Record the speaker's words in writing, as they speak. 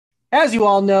As you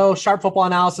all know,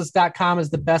 sharpfootballanalysis.com is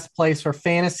the best place for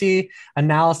fantasy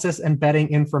analysis and betting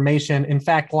information. In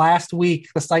fact, last week,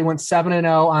 the site went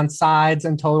 7-0 on sides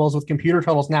and totals, with computer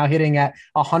totals now hitting at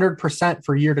 100%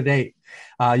 for year to date.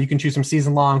 You can choose some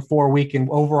season-long, 4-week, and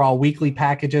overall weekly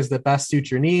packages that best suit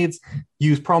your needs.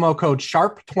 Use promo code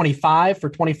SHARP25 for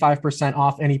 25%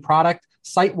 off any product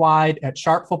site-wide at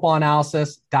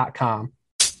sharpfootballanalysis.com.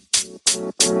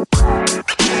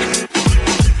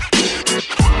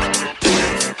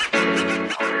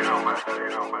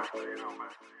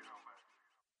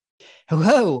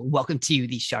 Hello, welcome to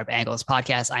the Sharp Angles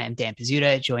podcast. I am Dan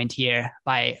Pizzuta, joined here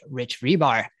by Rich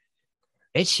Rebar.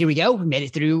 Rich, here we go. We made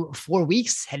it through 4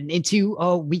 weeks, heading into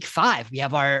week 5. We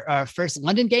have our first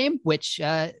London game, which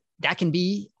that can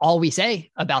be all we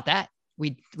say about that.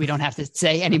 We don't have to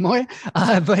say anymore.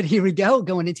 But here we go,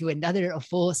 going into another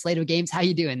full slate of games. How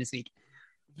you doing this week?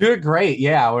 Doing great.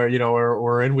 Yeah,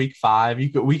 we're in week 5.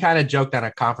 We kind of joked on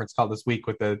a conference call this week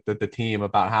with the team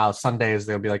about how Sunday is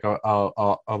going to be like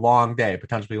a long day,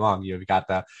 potentially long. You've got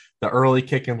the early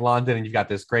kick in London, and you've got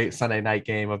this great Sunday night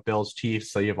game of Bills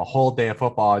Chiefs. So you have a whole day of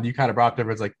football, and you kind of brought them.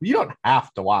 It's like, you don't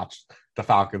have to watch the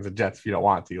Falcons and Jets if you don't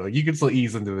want to. Like, you can still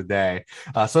ease into the day.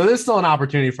 So there's still an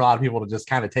opportunity for a lot of people to just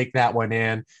kind of take that one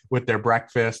in with their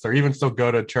breakfast, or even still go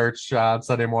to church on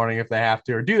Sunday morning if they have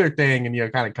to, or do their thing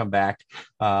and, kind of come back,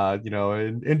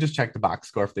 and just check the box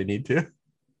score if they need to.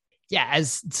 Yeah.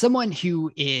 As someone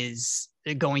who is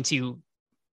going to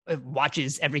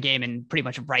watches every game and pretty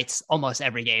much writes almost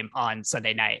every game on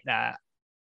Sunday night,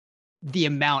 the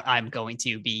amount I'm going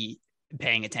to be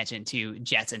paying attention to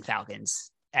Jets and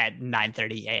Falcons at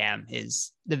 9:30 a.m.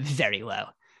 is very low.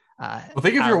 Well,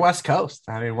 think of your West Coast.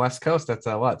 I mean, West Coast, that's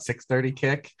a 6:30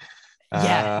 kick.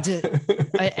 Yeah.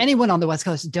 Anyone on the West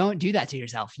Coast, don't do that to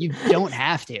yourself. You don't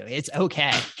have to. It's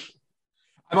okay.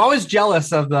 I'm always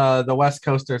jealous of the West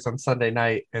Coasters on Sunday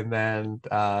night, and then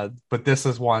but this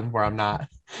is one where I'm not.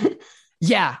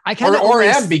 Yeah, I kind of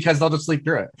am, because they'll just sleep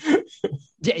through it.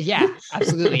 Yeah,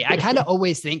 absolutely. I kind of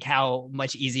always think how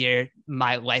much easier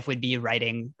my life would be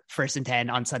writing 1st and 10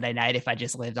 on Sunday night if I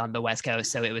just lived on the West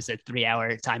Coast. So it was a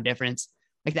 3-hour time difference.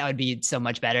 Like, that would be so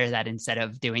much better, that instead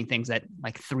of doing things at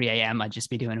like 3 a.m., I'd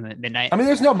just be doing them at midnight. I mean,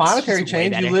 there's no monetary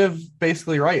change. You live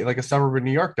basically right, like a suburb of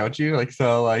New York, don't you? Like,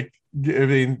 so, like, I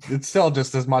mean, it's still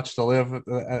just as much to live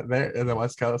there in the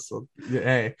West Coast. So,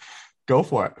 hey, go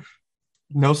for it.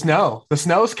 No snow. The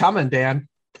snow's coming, Dan.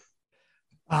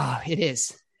 Oh, it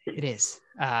is.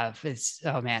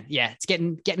 Oh man. Yeah. It's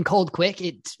getting cold quick.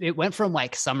 It went from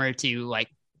like summer to like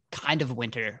kind of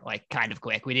winter, like kind of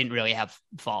quick. We didn't really have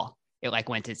fall. It like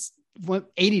went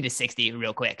 80 to 60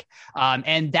 real quick.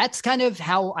 And that's kind of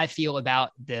how I feel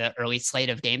about the early slate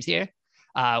of games here.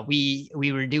 We've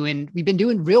been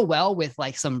doing real well with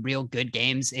like some real good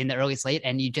games in the early slate.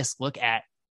 And you just look at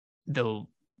the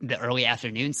early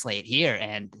afternoon slate here,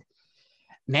 and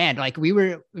man, like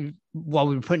while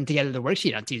we were putting together the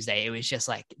worksheet on Tuesday, it was just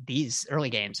like, these early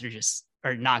games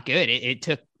are not good. It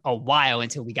took a while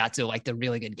until we got to like the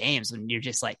really good games, and you're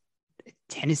just like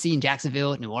Tennessee and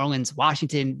Jacksonville, New Orleans,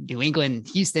 Washington, New England,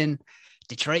 Houston,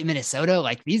 Detroit, Minnesota.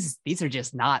 Like these are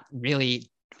just not really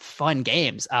fun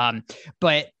games.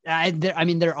 But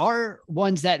there are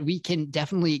ones that we can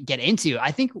definitely get into.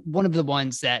 I think one of the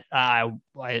ones that I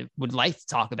would like to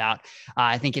talk about,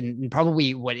 I think in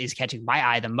probably what is catching my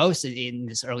eye the most in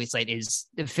this early slate is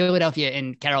Philadelphia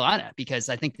and Carolina, because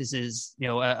I think this is,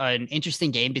 an interesting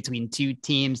game between two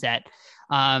teams that,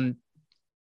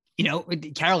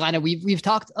 Carolina, we've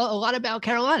talked a lot about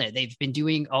Carolina. They've been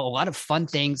doing a lot of fun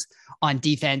things on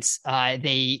defense.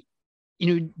 They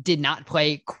did not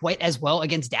play quite as well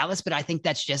against Dallas, but I think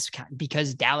that's just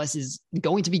because Dallas is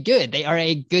going to be good. They are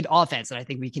a good offense, and I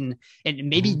think we can, and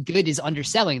maybe good is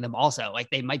underselling them also. Like,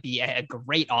 they might be a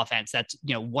great offense. That's,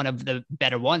 one of the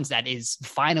better ones that is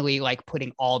finally like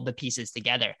putting all the pieces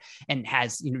together and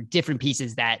has, different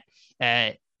pieces that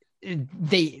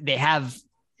they have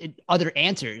other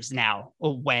answers now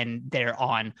when they're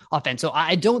on offense. So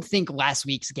I don't think last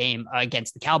week's game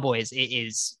against the Cowboys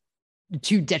is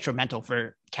too detrimental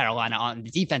for Carolina on the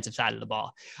defensive side of the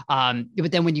ball. But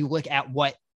then when you look at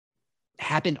what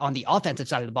happened on the offensive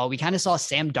side of the ball, we kind of saw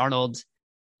Sam Darnold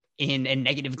in a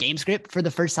negative game script for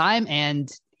the first time, and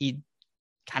he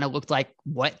kind of looked like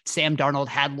what Sam Darnold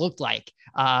had looked like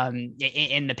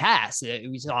in the past.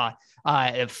 We saw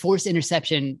a forced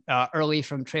interception early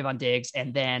from Trayvon Diggs,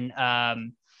 and then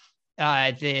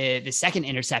the second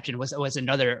interception was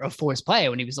another a forced play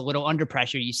when he was a little under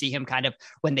pressure. You see him kind of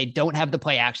when they don't have the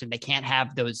play action, they can't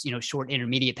have those short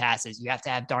intermediate passes. You have to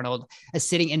have Darnold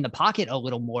sitting in the pocket a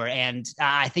little more, and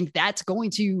I think that's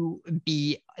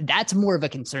more of a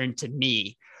concern to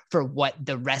me for what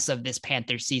the rest of this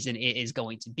Panthers season is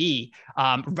going to be,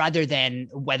 rather than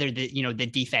whether the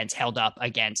defense held up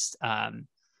against the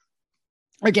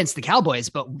Cowboys.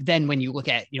 But then when you look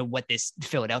at, what this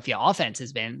Philadelphia offense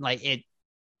has been like,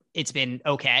 it's been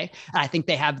okay. I think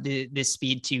they have the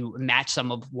speed to match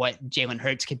some of what Jalen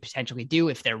Hurts could potentially do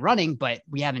if they're running, but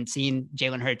we haven't seen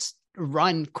Jalen Hurts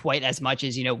run quite as much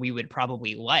as, we would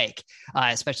probably like,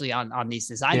 especially on these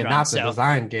design runs. Not the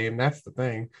design game. That's the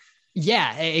thing.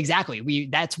 Yeah, exactly.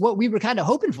 That's what we were kind of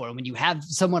hoping for when you have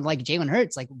someone like Jalen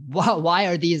Hurts. Like, why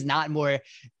are these not more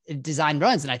design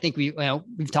runs? And I think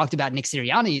we've talked about Nick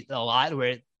Sirianni a lot,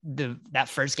 where that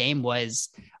first game was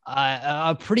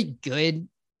a pretty good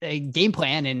game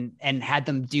plan and had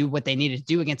them do what they needed to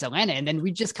do against Atlanta. And then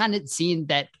we just kind of seen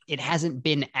that it hasn't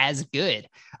been as good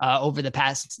over the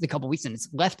past couple of weeks, and it's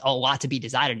left a lot to be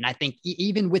desired. And I think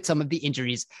even with some of the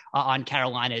injuries on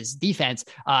Carolina's defense,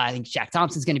 I think Shaq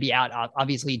Thompson's going to be out.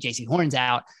 Obviously, JC Horn's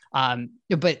out.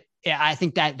 But I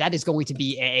think that is going to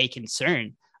be a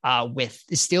concern with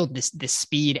still this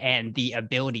speed and the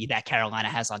ability that Carolina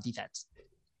has on defense.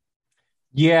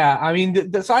 Yeah, I mean,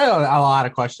 so I had a lot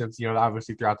of questions,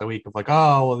 obviously throughout the week of like,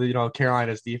 oh, well,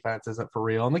 Carolina's defense isn't for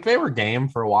real. And like they were game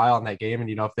for a while in that game. And,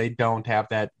 if they don't have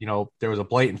that, there was a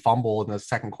blatant fumble in the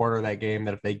second quarter of that game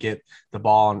that if they get the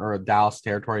ball or Dallas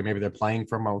territory, maybe they're playing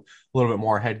from a little bit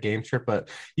more head game trip. But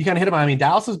you kind of hit them. I mean,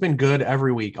 Dallas has been good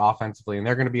every week offensively, and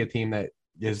they're going to be a team that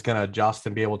is going to adjust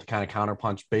and be able to kind of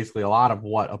counterpunch basically a lot of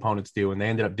what opponents do. And they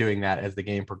ended up doing that as the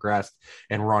game progressed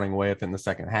and running away with it in the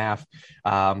second half.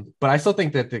 But I still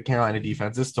think that the Carolina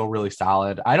defense is still really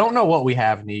solid. I don't know what we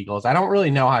have in the Eagles. I don't really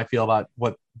know how I feel about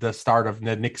what the start of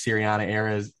the Nick Sirianni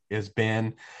era has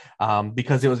been,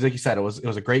 because it was, like you said, it was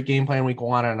a great game plan week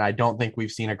one. And I don't think we've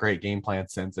seen a great game plan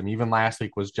since. And even last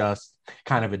week was just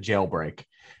kind of a jailbreak,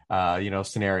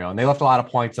 scenario. And they left a lot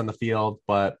of points on the field,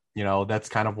 but that's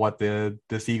kind of what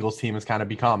this Eagles team has kind of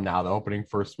become now, the opening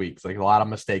first weeks, like a lot of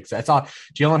mistakes. I saw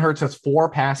Jalen Hurts has 4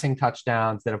 passing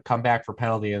touchdowns that have come back for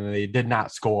penalty, and they did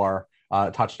not score a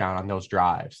touchdown on those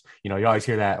drives. You always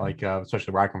hear that, like,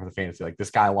 especially where I come from the fantasy, like this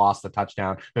guy lost the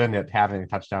touchdown, but then having a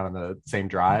touchdown on the same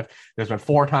drive. There's been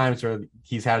 4 times where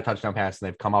he's had a touchdown pass and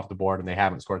they've come off the board and they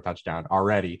haven't scored a touchdown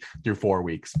already through 4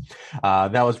 weeks.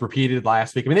 That was repeated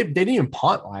last week. I mean, they didn't even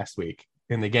punt last week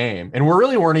in the game, and we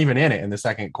really weren't even in it in the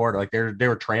second quarter. Like they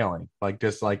were trailing, like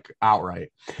just like outright.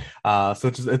 So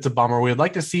it's a bummer. We'd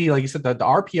like to see, like you said, the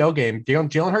RPO game.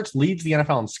 Jalen Hurts leads the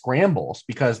NFL in scrambles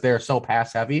because they're so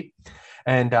pass heavy,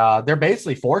 and they're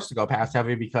basically forced to go pass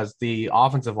heavy because the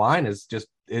offensive line is just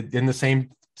in the same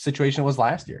situation it was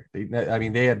last year.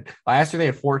 Last year they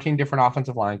had 14 different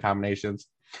offensive line combinations.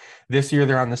 This year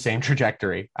they're on the same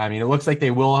trajectory. I mean, it looks like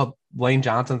they will have. Lane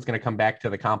Johnson's going to come back to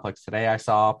the complex today. I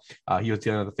saw he was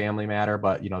dealing with a family matter,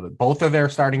 but both of their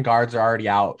starting guards are already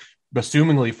out,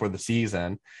 assumingly for the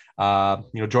season.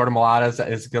 Jordan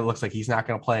Mailata looks like he's not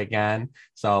going to play again,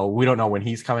 so we don't know when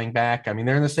he's coming back. I mean,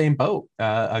 they're in the same boat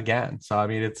again. So I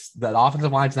mean, it's the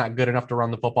offensive line's not good enough to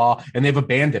run the football, and they've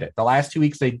abandoned it. The last 2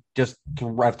 weeks, they just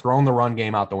have thrown the run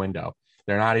game out the window.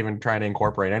 They're not even trying to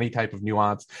incorporate any type of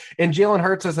nuance. And Jalen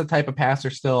Hurts is the type of passer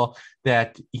still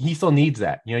that he still needs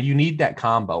that. You need that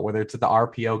combo, whether it's at the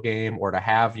RPO game or to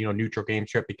have, neutral game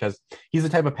trip, because he's the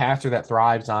type of passer that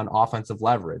thrives on offensive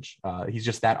leverage. He's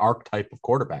just that archetype of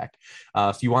quarterback.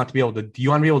 So you want to be able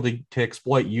to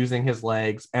exploit using his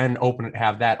legs and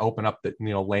have that open up the,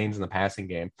 lanes in the passing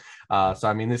game. So,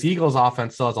 I mean, this Eagles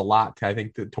offense still has a lot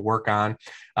to work on.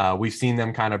 We've seen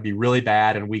them kind of be really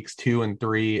bad in weeks 2 and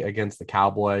 3 against the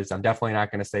Cowboys. I'm definitely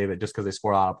not going to say that just because they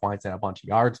scored a lot of points and a bunch of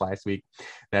yards last week,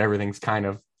 that everything's kind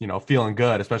of, feeling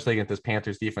good, especially against this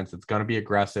Panthers defense. It's going to be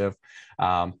aggressive. They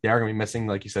are going to be missing,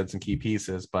 like you said, some key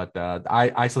pieces, but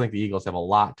I still think the Eagles have a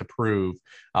lot to prove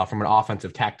from an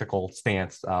offensive tactical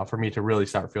stance for me to really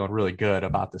start feeling really good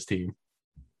about this team.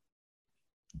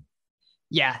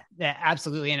 Yeah,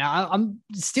 absolutely. And I'm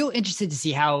still interested to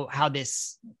see how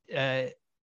this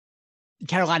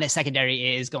Carolina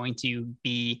secondary is going to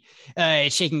be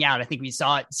shaking out. I think we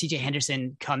saw CJ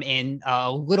Henderson come in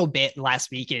a little bit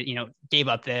last week. It, gave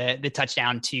up the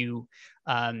touchdown to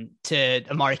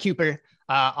Amari Cooper.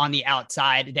 on the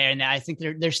outside there. And I think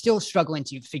they're still struggling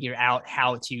to figure out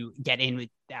how to get in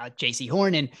without J.C.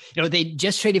 Horn. And, they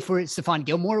just traded for Stephon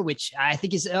Gilmore, which I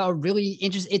think is a really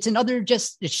interesting. It's another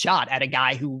just a shot at a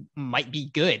guy who might be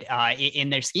good in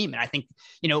their scheme. And I think,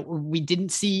 we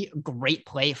didn't see great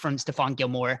play from Stephon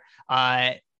Gilmore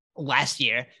last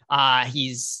year.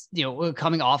 He's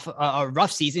coming off a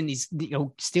rough season. He's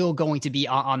still going to be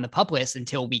on the PUP list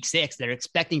until week 6. They're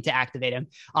expecting to activate him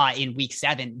in week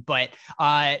 7, but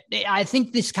I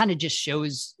think this kind of just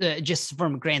shows just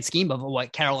from a grand scheme of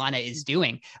what Carolina is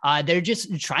doing. They're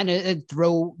just trying to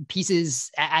throw pieces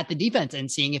at the defense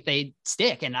and seeing if they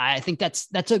stick, and I think that's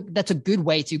a good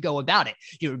way to go about it.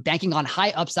 You're banking on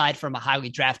high upside from a highly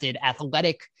drafted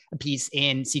athletic piece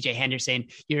in CJ Henderson.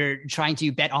 You're trying to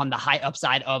bet on the high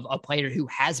upside of a player who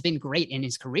has been great in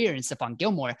his career in Stephon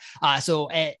Gilmore.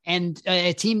 And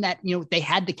a team that, they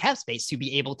had the cap space to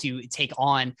be able to take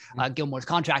on Gilmore's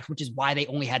contract, which is why they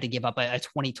only had to give up a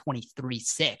 2023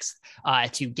 sixth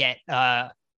to get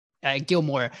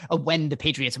Gilmore when the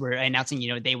Patriots were announcing,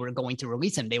 they were going to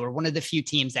release him. They were one of the few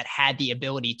teams that had the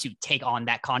ability to take on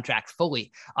that contract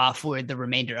fully for the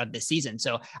remainder of the season.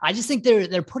 So I just think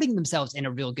they're putting themselves in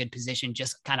a real good position,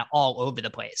 just kind of all over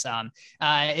the place.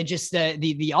 It just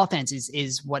the offense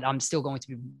is what I'm still going to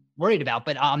be worried about,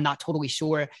 but I'm not totally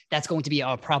sure that's going to be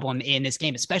a problem in this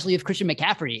game, especially if Christian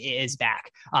McCaffrey is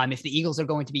back. If the Eagles are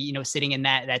going to be, sitting in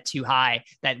that too high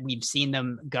that we've seen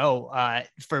them go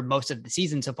for most of the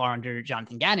season so far under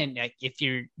Jonathan Gannon, if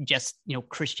you're just,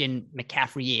 Christian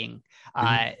McCaffreying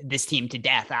this team to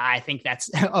death, I think that's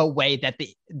a way that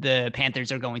the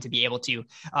Panthers are going to be able to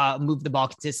move the ball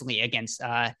consistently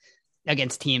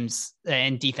against teams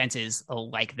and defenses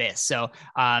like this. So,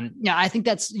 I think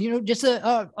that's, just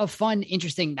a fun,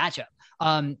 interesting matchup.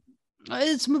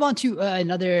 Let's move on to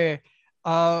another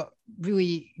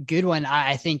really good one,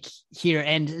 I think here.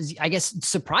 And I guess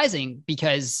surprising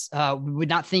because we would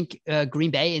not think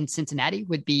Green Bay and Cincinnati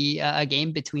would be a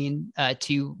game between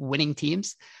two winning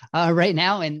teams right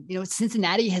now. And,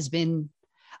 Cincinnati has been,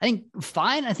 I think,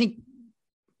 fine. I think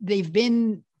they've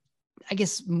been, I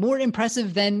guess, more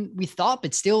impressive than we thought,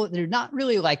 but still they're not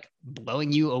really like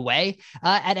blowing you away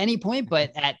at any point,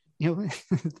 but at,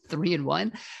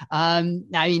 3-1. I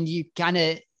mean, you kind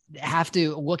of have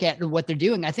to look at what they're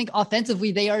doing. I think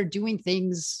offensively, they are doing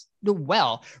things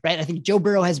well, right? I think Joe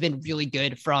Burrow has been really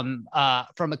good from a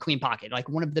clean pocket, like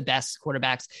one of the best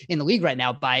quarterbacks in the league right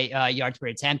now by yards per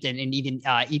attempt and even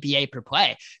EPA per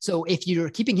play. So if you're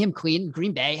keeping him clean,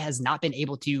 Green Bay has not been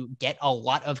able to get a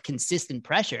lot of consistent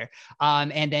pressure.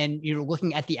 And then you're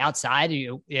looking at the outside,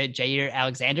 Jair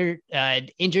Alexander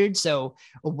injured. So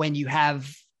when you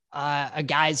have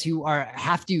guys who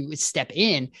have to step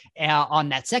in on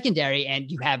that secondary, and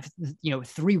you have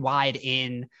 3 wide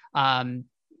in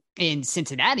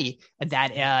Cincinnati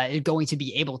that are going to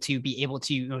be able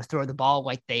to throw the ball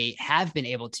like they have been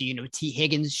able to. T.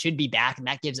 Higgins should be back, and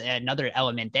that gives another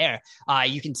element there.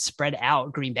 You can spread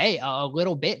out Green Bay a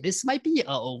little bit. This might be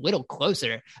a little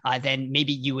closer than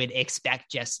maybe you would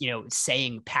expect, just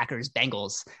saying Packers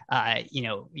Bengals.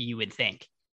 You would think.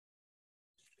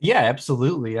 Yeah,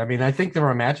 absolutely. I mean, I think there were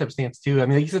a matchup stance too. I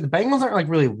mean, like you said, the Bengals aren't like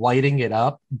really lighting it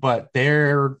up, but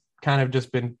they're kind of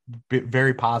just been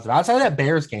very positive. Outside of that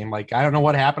Bears game, like I don't know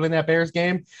what happened in that Bears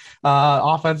game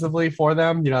offensively for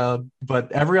them,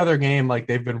 but every other game, like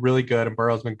they've been really good, and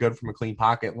Burrow's been good from a clean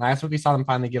pocket. Last week we saw them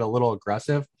finally get a little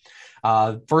aggressive.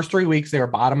 First 3 weeks they were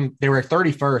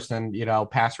 31st and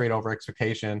pass rate over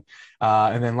expectation.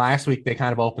 And then last week they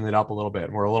kind of opened it up a little bit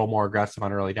and were a little more aggressive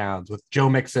on early downs. With Joe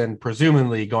Mixon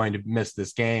presumably going to miss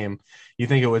this game, you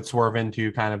think it would swerve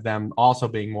into kind of them also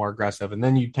being more aggressive. And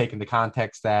then you take into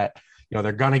context that,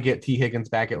 they're going to get T. Higgins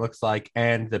back, it looks like,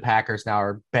 and the Packers now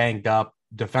are banged up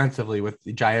defensively with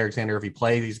Jair Alexander. If he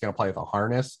plays, he's going to play with a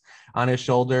harness on his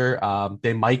shoulder.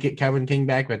 They might get Kevin King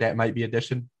back, but that might be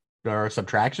addition or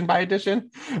subtraction by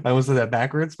addition. I almost said that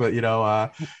backwards, but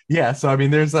yeah. So I mean,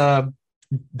 there's a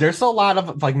lot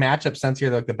of like matchup sense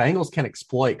here. Like the Bengals can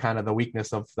exploit kind of the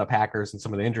weakness of the Packers and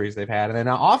some of the injuries they've had. And then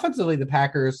offensively, the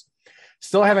Packers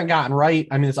still haven't gotten right.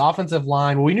 I mean, this offensive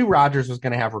line, well, we knew Rodgers was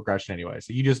going to have regression anyway.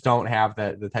 So you just don't have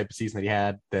the type of season that he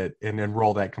had and then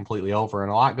roll that completely over.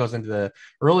 And a lot goes into the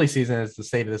early season is the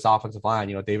state of this offensive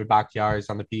line. David Bakhtiari is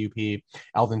on the PUP.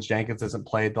 Eldon Jenkins hasn't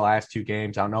played the last 2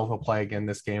 games. I don't know if he'll play again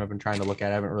this game. I've been trying to look at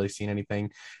it. I haven't really seen anything.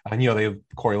 And,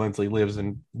 Corey Linsley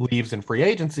leaves in free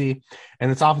agency. And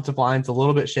this offensive line's a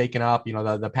little bit shaken up.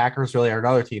 The Packers really are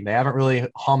another team. They haven't really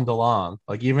hummed along.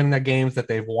 Like even the games that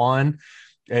they've won,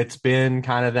 it's been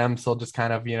kind of them still just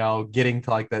kind of, getting to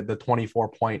like the 24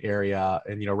 point area.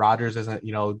 And, Rodgers isn't,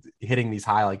 hitting these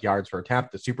high like yards per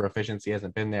attempt. The super efficiency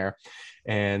hasn't been there.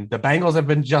 And the Bengals have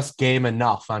been just game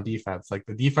enough on defense. Like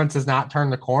the defense has not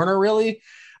turned the corner really.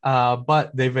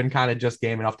 But they've been kind of just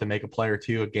game enough to make a play or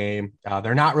two a game.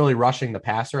 They're not really rushing the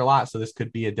passer a lot. So this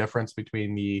could be a difference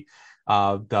between the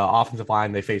offensive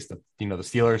line. They faced the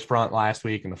Steelers front last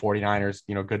week and the 49ers,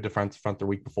 good defense front the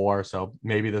week before. So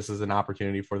maybe this is an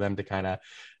opportunity for them to kind of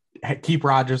keep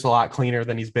Rodgers a lot cleaner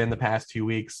than he's been the past 2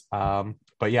 weeks.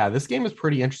 But yeah, this game is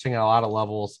pretty interesting at a lot of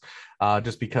levels,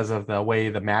 just because of the way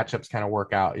the matchups kind of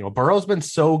work out. Burrow's been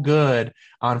so good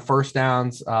on first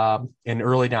downs and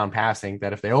early down passing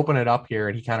that if they open it up here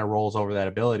and he kind of rolls over that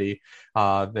ability,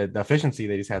 the efficiency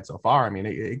that he's had so far, I mean,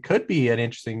 it could be an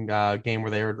interesting game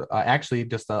where they're actually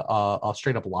just a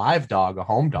straight up live dog, a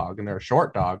home dog, and they're a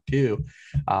short dog too.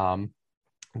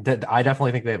 That I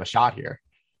definitely think they have a shot here.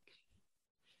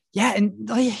 Yeah, and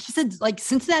like you said, like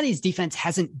Cincinnati's defense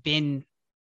hasn't been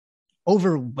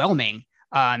overwhelming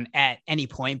at any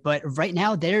point, but right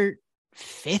now they're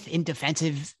 5th in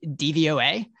defensive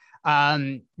DVOA.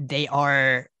 They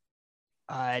are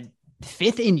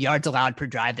 5th in yards allowed per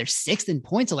drive. They're 6th in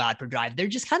points allowed per drive. They're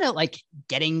just kind of like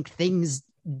getting things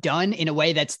done in a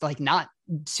way that's like not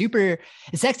super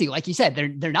sexy. Like you said,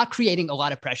 they're not creating a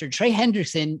lot of pressure. Trey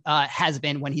Hendrickson has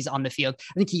been, when he's on the field,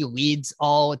 I think he leads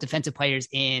all defensive players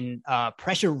in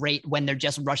pressure rate when they're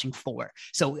just rushing 4.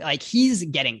 So like he's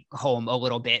getting home a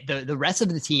little bit. The rest of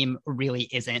the team really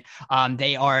isn't.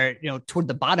 They are, toward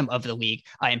the bottom of the league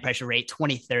in pressure rate,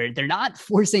 23rd. They're not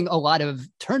forcing a lot of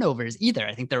turnovers either.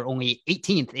 I think they're only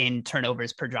 18th in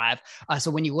turnovers per drive. So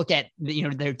when you look at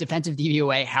their defensive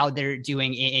DVOA, how they're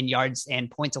doing in yards and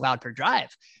points allowed per drive,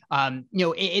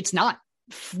 it's not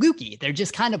fluky. They're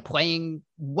just kind of playing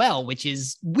well, which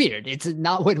is weird. It's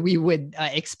not what we would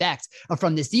expect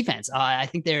from this defense. I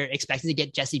think they're expected to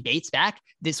get Jesse Bates back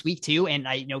this week too. And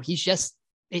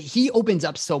he opens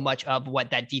up so much of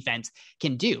what that defense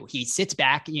can do. He sits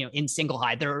back, in single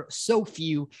high. There are so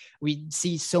few, we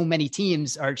see so many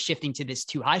teams are shifting to this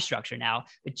 2 high structure now,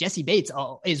 but Jesse Bates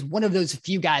is one of those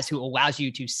few guys who allows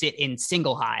you to sit in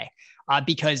single high.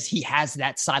 Because he has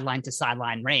that sideline to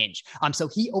sideline range. So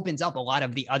he opens up a lot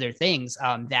of the other things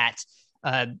that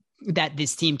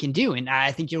this team can do. And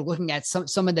I think you're looking at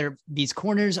some of these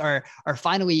corners are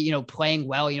finally, playing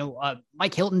well.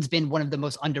 Mike Hilton's been one of the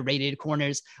most underrated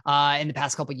corners in the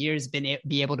past couple of years,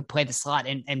 be able to play the slot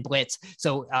and blitz.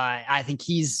 So I think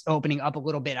he's opening up a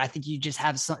little bit. I think you just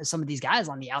have some of these guys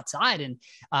on the outside,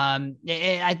 and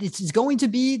it's going to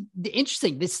be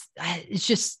interesting. It's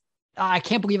just, I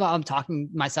can't believe I'm talking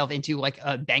myself into like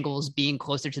Bengals being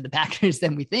closer to the Packers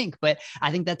than we think, but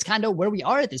I think that's kind of where we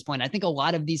are at this point. I think a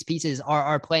lot of these pieces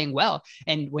are playing well.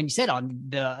 And when you said on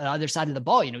the other side of the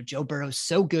ball, Joe Burrow's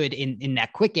so good in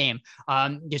that quick game,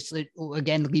 just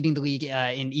again, leading the league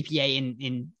in EPA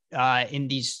in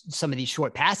some of these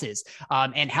short passes,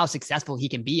 and how successful he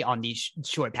can be on these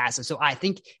short passes. So I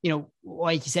think,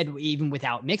 like you said, even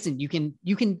without Mixon, you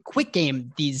can quick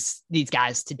game these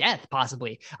guys to death,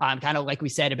 possibly. Kind of like we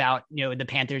said about, the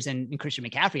Panthers and Christian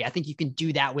McCaffrey. I think you can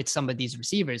do that with some of these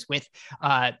receivers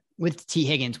with T.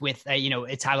 Higgins, with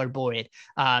Tyler Boyd,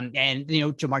 and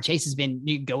Jamar Chase has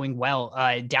been going well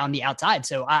down the outside.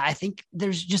 So I think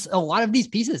there's just a lot of these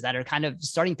pieces that are kind of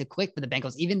starting to click for the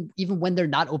Bengals, even when they're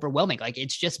not overwhelming. Like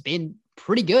it's just been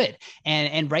pretty good,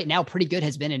 and right now pretty good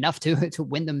has been enough to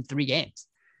win them 3 games.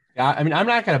 Yeah, I mean, I'm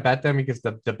not going to bet them because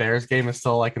the Bears game is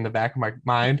still like in the back of my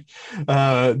mind,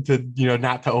 to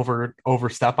not to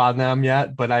overstep on them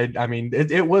yet. But I mean,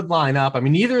 it would line up. I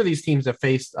mean, neither of these teams have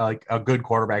faced like a good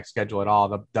quarterback schedule at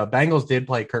all. The Bengals did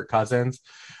play Kirk Cousins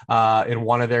in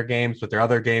one of their games, but their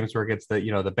other games were against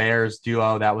the Bears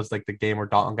duo. That was like the game where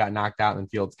Dalton got knocked out and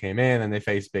Fields came in, and they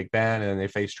faced Big Ben, and then they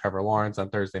faced Trevor Lawrence on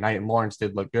Thursday night, and Lawrence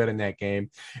did look good in that game.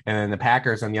 And then the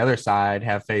Packers on the other side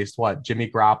have faced Jimmy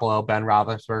Garoppolo, Ben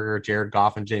Roethlisberger, Jared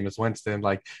Goff, and Jameis Winston.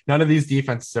 Like none of these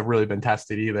defenses have really been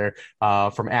tested either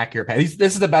from accurate pass.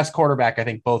 This is the best quarterback I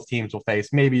think both teams will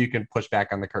face. Maybe you can push back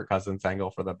on the Kirk Cousins angle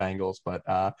for the Bengals, but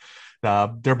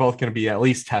they're both going to be at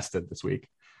least tested this week.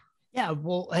 Yeah,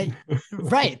 well,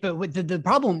 right. But with the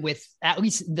problem with at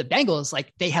least the Bengals,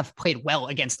 like they have played well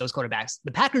against those quarterbacks.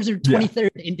 The Packers are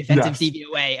 23rd in defensive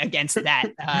DVOA against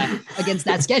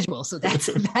that schedule. So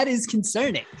that is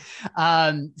concerning.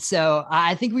 So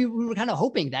I think we were kind of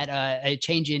hoping that a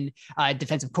change in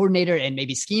defensive coordinator and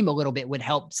maybe scheme a little bit would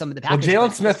help some of the Packers. Well,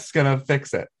 Jalen Smith's going to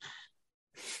fix it.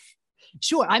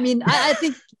 Sure. I mean, I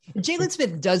think Jalen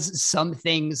Smith does some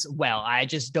things well. I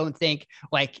just don't think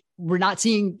like we're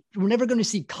never going to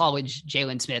see college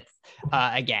Jalen Smith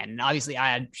again. And obviously,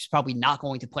 I'm probably not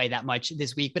going to play that much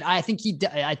this week, but I think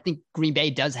I think Green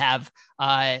Bay does have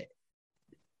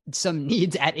some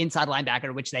needs at inside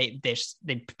linebacker, which they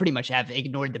pretty much have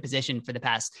ignored the position for the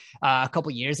past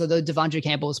couple years, although Devondre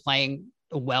Campbell is playing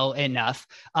well enough.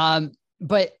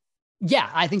 But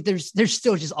yeah, I think there's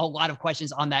still just a lot of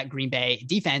questions on that Green Bay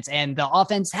defense, and the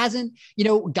offense hasn't,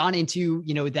 gone into,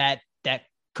 that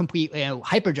complete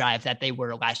hyperdrive that they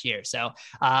were last year. So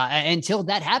until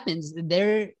that happens,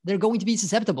 they're going to be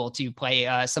susceptible to play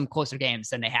some closer games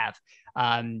than they have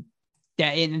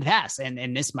in the past,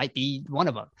 and this might be one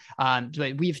of them.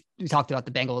 But we talked about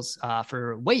the Bengals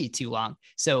for way too long,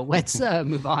 so let's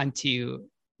move on to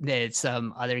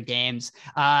some other games.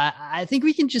 I think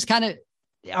we can just kind of.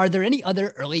 Are there any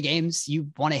other early games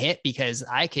you want to hit? Because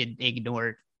I could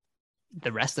ignore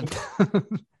the rest of them.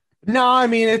 No, I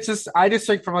mean, I just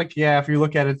think from if you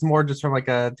look at it, it's more just from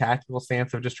a tactical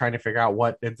stance of just trying to figure out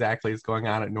what exactly is going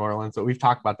on at New Orleans. But we've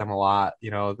talked about them a lot,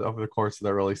 over the course of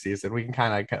the early season. We can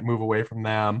kind of move away from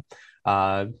them.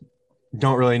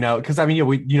 Don't really know. Because, I mean,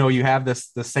 you have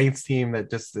the Saints team that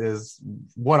just is,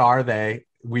 what are they?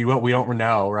 We don't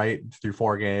know, right, through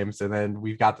 4 games. And then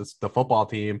we've got the football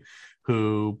team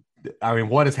who, I mean,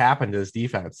 what has happened to this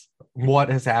defense? What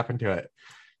has happened to it?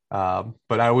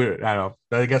 But I don't know.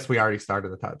 I guess we already started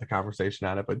the conversation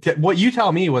on it. But what you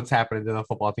tell me, what's happening to the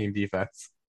football team defense?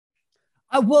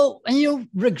 Well,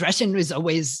 regression is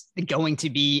always going to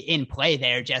be in play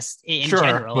there, just in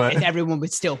general. But if everyone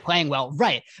was still playing well,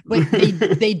 right? But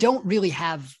they don't really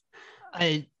have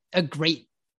a great.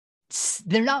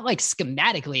 They're not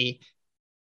schematically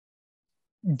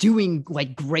doing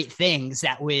great things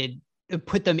that would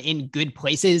put them in good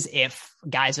places if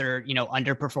guys are,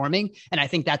 underperforming. And I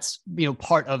think that's,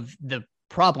 part of the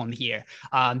problem here.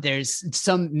 There's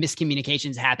some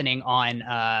miscommunications happening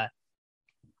on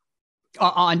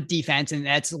defense, and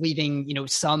that's leaving,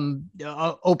 some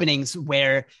openings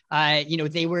where,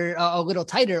 they were a little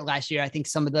tighter last year. I think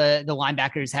some of the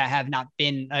linebackers have not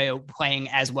been playing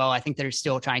as well. I think they're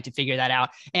still trying to figure that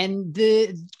out. And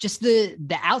the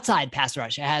outside pass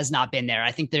rush has not been there.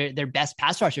 I think their best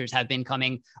pass rushers have been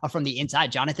coming from the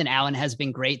inside. Jonathan Allen has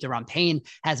been great. Daron Payne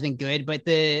has been good, but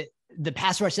the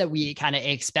pass rush that we kind of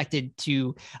expected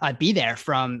to be there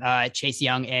from Chase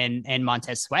Young and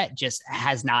Montez Sweat just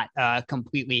has not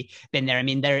completely been there. I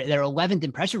mean, they're 11th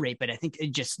in pressure rate, but I think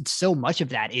just so much of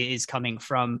that is coming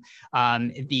from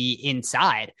the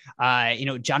inside.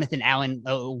 Jonathan Allen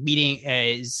leading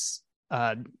is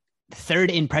 3rd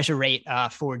in pressure rate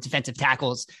for defensive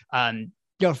tackles.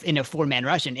 In a 4-man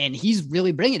rush, and he's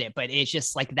really bringing it, but it's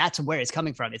just that's where it's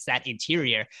coming from. It's that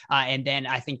interior. And then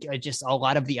I think just a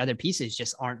lot of the other pieces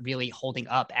just aren't really holding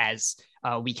up as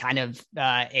we kind of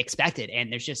expected.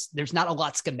 And there's not a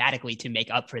lot schematically to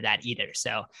make up for that either.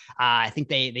 So I think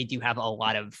they do have a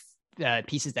lot of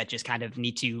pieces that just kind of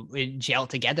need to gel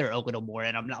together a little more.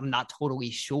 And I'm not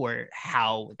totally sure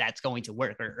how that's going to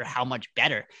work or how much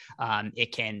better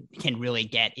it can really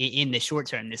get in the short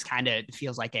term. This kind of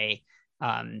feels like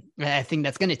I think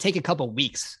that's going to take a couple of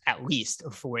weeks at least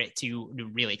for it to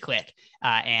really click.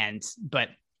 But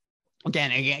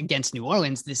again, against New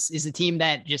Orleans, this is a team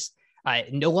that just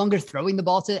no longer throwing the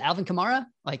ball to Alvin Kamara.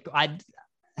 Or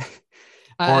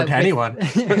to anyone.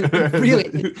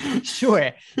 Really?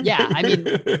 Sure. Yeah. I mean,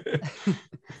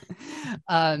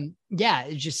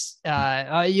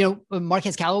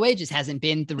 Marquez Callaway just hasn't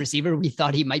been the receiver we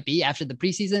thought he might be after the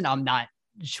preseason. I'm not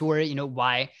sure,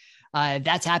 why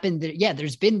that's happened. Yeah,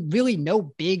 there's been really no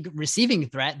big receiving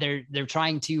threat. They're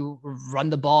trying to run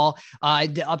the ball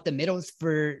up the middle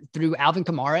through Alvin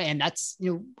Kamara, and that's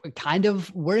kind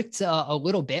of worked a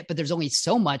little bit. But there's only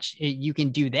so much you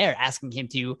can do there, asking him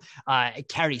to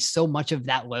carry so much of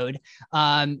that load.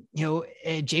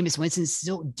 Jameis Winston's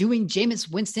still doing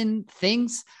Jameis Winston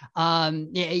things.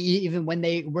 Even when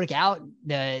they work out,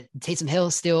 the Taysom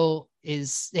Hill still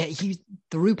he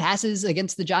threw passes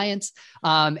against the Giants.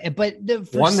 But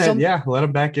let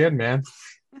him back in, man.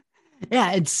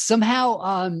 Yeah, it's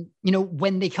somehow,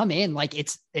 when they come in,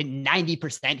 it's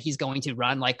 90% he's going to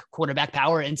run quarterback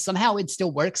power, and somehow it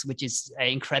still works, which is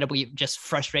incredibly just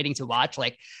frustrating to watch.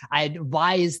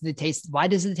 Why does the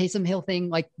Taysom Hill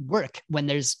thing work when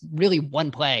there's really one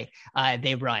play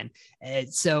they run?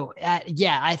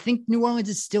 I think New Orleans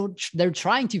is still they're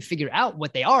trying to figure out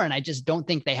what they are, and I just don't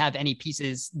think they have any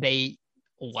pieces they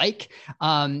like,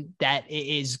 that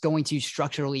is going to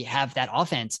structurally have that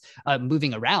offense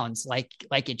moving around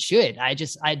like it should.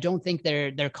 I don't think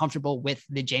they're comfortable with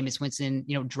the Jameis Winston,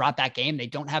 drop back game. They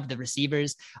don't have the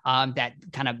receivers that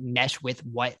kind of mesh with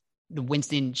what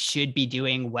Winston should be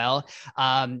doing well.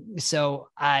 So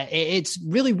it's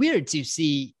really weird to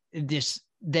see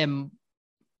them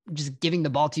just giving the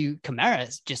ball to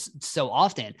Kamara just so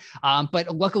often.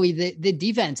 But luckily the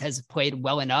defense has played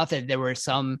well enough that there were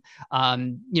some,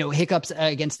 hiccups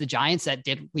against the Giants that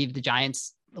did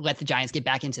let the Giants get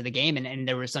back into the game. And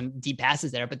there were some deep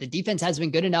passes there, but the defense has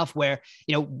been good enough where,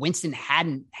 Winston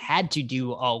hadn't had to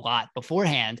do a lot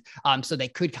beforehand. So they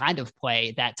could kind of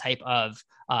play that type of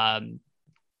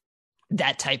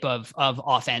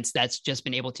offense that's just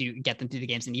been able to get them through the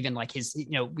games. And even like his,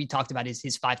 we talked about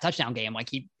his 5 touchdown game, like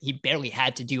he barely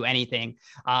had to do anything.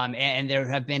 And there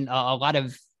have been a lot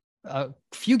of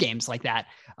few games like that.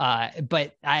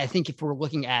 But I think if we're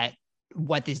looking at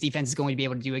what this defense is going to be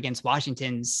able to do against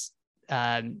Washington's,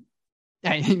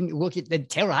 look at the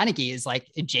Taylor Heinicke is like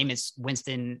Jameis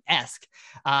Winston-esque.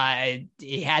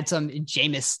 He had some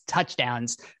Jameis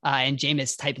touchdowns and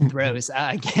Jameis type throws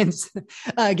against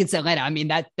Atlanta. I mean,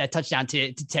 that touchdown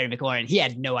to Terry McLaurin, he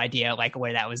had no idea like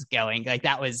where that was going. Like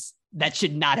that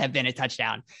should not have been a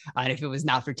touchdown. And if it was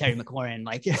not for Terry McLaurin,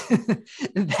 like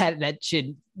that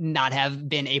should not have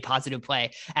been a positive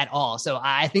play at all. So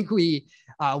I think we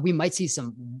might see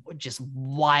some just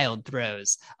wild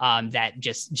throws that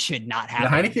just should not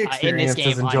happen. The Heinicke experience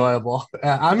is enjoyable.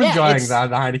 I'm enjoying the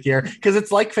Heinicke here because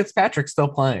it's like Fitzpatrick still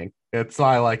playing. It's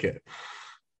why I like it.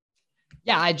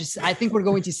 Yeah, I think we're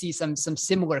going to see some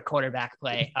similar quarterback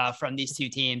play from these two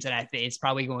teams, and I think it's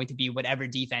probably going to be whatever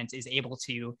defense is able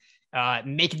to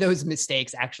make those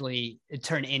mistakes actually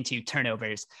turn into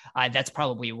turnovers. That's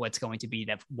probably what's going to be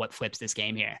what flips this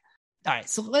game here. All right,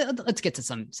 so let's get to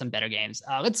some better games.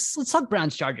 Let's talk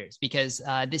Browns Chargers because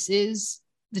this is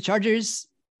the Chargers.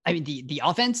 I mean, the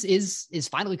offense is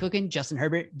finally cooking. Justin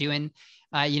Herbert doing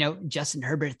Justin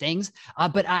Herbert things.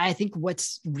 But I think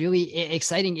what's really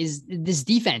exciting is this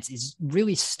defense is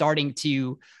really starting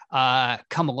to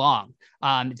come along.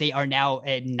 They are now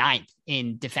at 9th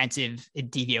in defensive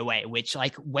DVOA, which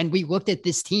like when we looked at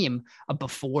this team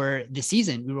before the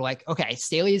season, we were like, okay,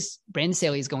 Brandon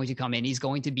Staley is going to come in. He's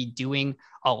going to be doing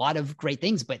a lot of great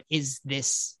things, but does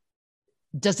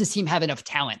this team have enough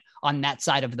talent on that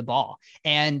side of the ball?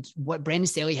 And what Brandon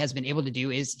Staley has been able to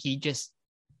do is he just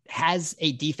has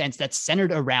a defense that's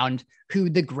centered around who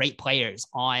the great players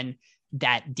on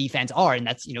that defense are. And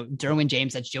that's, Derwin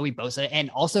James, that's Joey Bosa. And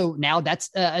also now that's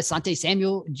Asante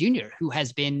Samuel Jr., who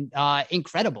has been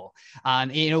incredible.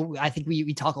 I think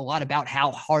we talk a lot about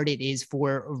how hard it is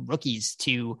for rookies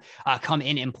to come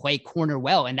in and play corner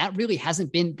well. And that really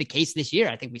hasn't been the case this year.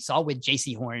 I think we saw with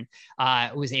JC Horn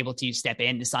was able to step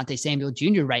in. Asante Samuel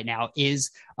Jr. right now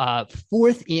is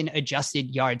 4th in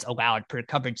adjusted yards allowed per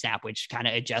coverage snap, which kind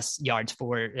of adjusts yards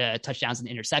for touchdowns and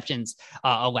interceptions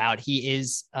allowed.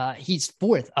 He's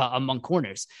 4th among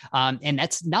corners. And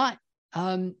that's not,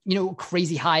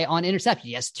 crazy high on interception.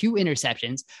 He has 2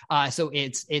 interceptions. So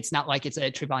it's not like it's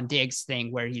a Trevon Diggs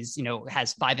thing where he's,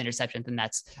 has 5 interceptions and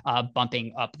that's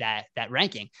bumping up that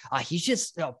ranking. He's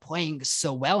just playing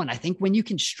so well. And I think when you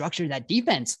can structure that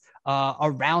defense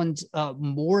around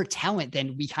more talent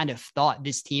than we kind of thought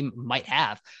this team might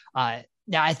have, now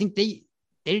I think they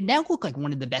now look like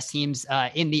one of the best teams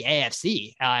in the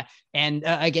AFC and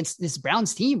against this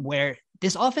Browns team where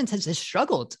this offense has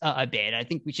struggled a bit. I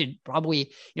think we should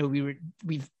probably,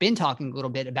 we've been talking a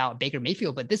little bit about Baker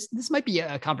Mayfield, but this might be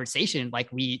a conversation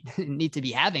like we need to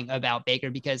be having about Baker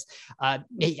because I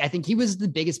think he was the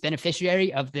biggest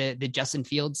beneficiary of the Justin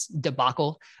Fields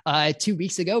debacle 2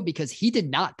 weeks ago because he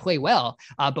did not play well,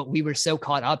 but we were so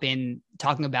caught up in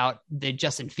talking about the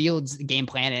Justin Fields game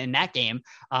plan in that game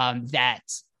that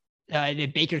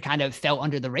Baker kind of fell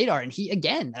under the radar, and he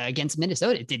again against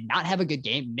Minnesota did not have a good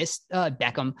game. Missed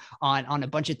Beckham on a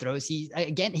bunch of throws. He's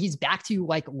back to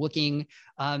like looking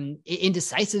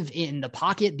indecisive in the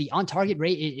pocket. The on target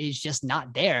rate is just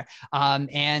not there,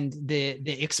 and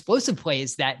the explosive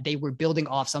plays that they were building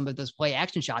off some of those play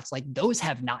action shots, like those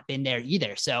have not been there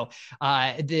either. So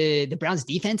the Browns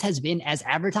defense has been as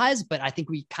advertised, but I think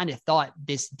we kind of thought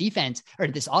this defense or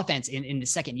this offense in the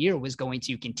second year was going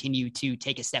to continue to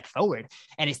take a step forward.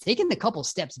 And it's taken a couple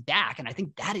steps back. And I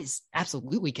think that is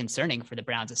absolutely concerning for the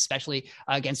Browns, especially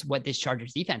against what this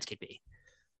Chargers defense could be.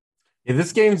 Yeah,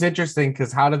 this game's interesting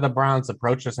because how did the Browns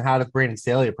approach this and how does Brandon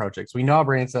Staley approach it? Because we know how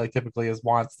Brandon Staley typically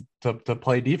wants to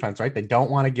play defense, right? They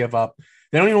don't want to give up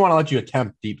they don't even want to let you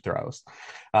attempt deep throws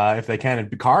if they can.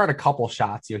 And Carr had a couple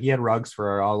shots. He had Ruggs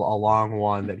for a long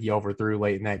one that he overthrew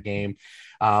late in that game.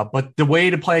 But the way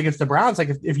to play against the Browns,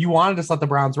 like if you wanted to just let the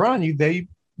Browns run, they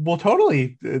will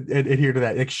totally adhere to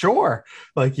that. Like, sure,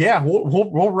 like, yeah,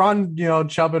 we'll run,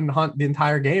 Chubb and Hunt the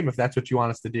entire game if that's what you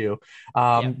want us to do.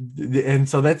 And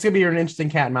so that's gonna be an interesting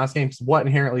cat and mouse game. Because what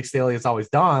inherently Staley has always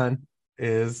done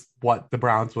is what the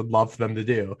Browns would love for them to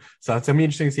do. So it's gonna be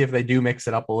interesting to see if they do mix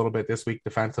it up a little bit this week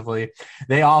defensively.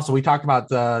 We talked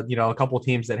about a couple of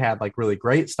teams that had like really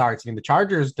great starts. I mean, the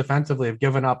Chargers defensively have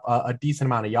given up a decent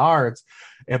amount of yards,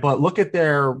 but look at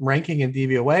their ranking in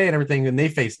DVOA and everything. And they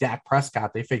faced Dak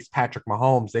Prescott, they faced Patrick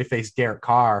Mahomes, they faced Derek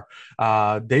Carr.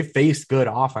 They faced good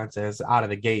offenses out of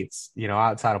the gates,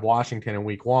 outside of Washington in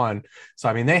week 1. So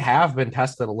I mean, they have been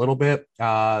tested a little bit.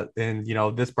 And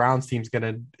this Browns team's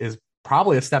is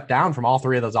probably a step down from all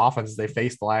three of those offenses they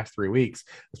faced the last 3 weeks,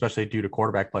 especially due to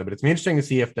quarterback play. But it's interesting to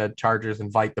see if the Chargers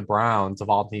invite the Browns of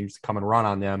all teams to come and run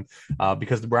on them,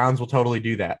 because the Browns will totally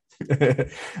do that.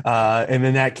 And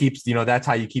then that keeps, that's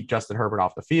how you keep Justin Herbert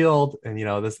off the field. And,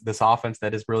 this offense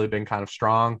that has really been kind of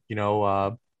strong,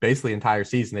 basically entire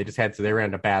season. They ran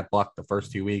into bad luck the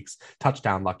first 2 weeks,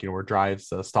 touchdown luck, where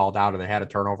drives stalled out or they had a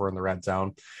turnover in the red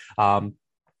zone.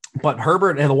 But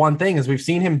Herbert, and the one thing is we've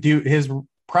seen him do his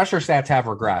pressure stats have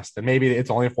regressed, and maybe it's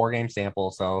only a 4-game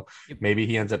sample, so maybe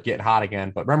he ends up getting hot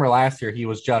again. But remember last year, he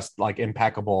was just like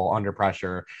impeccable under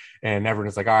pressure, and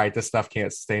everyone's like, all right, this stuff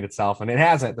can't sustain itself. And it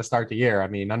hasn't to start the year. I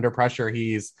mean, under pressure,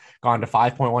 he's gone to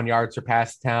 5.1 yards per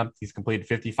pass attempt. He's completed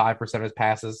 55% of his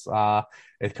passes,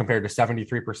 compared to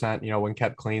 73%, when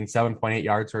kept clean, 7.8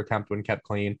 yards per attempt when kept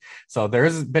clean. So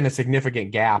there's been a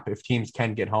significant gap if teams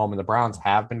can get home, and the Browns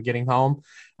have been getting home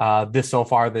so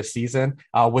far this season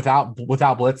without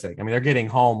blitzing. I mean, they're getting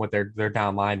home with their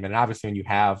down linemen. And obviously, when you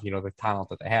have, the talent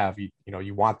that they have,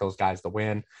 you want those guys to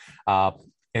win.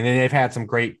 And then they've had some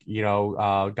great,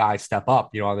 guys step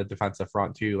up, on the defensive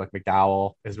front too. Like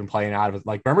McDowell has been playing out of his,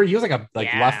 remember he was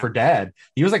Left for Dead.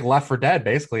 He was like Left for Dead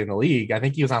basically in the league. I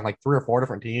think he was on like 3 or 4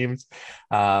 different teams.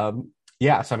 So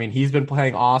I mean, he's been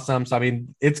playing awesome. So I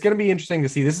mean, it's going to be interesting to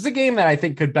see. This is a game that I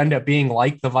think could end up being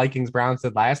like the Vikings Browns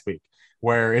did last week,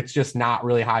 where it's just not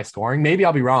really high scoring. Maybe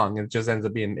I'll be wrong. It just ends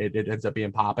up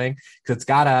being popping, because it's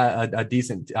got a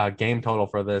decent game total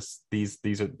for these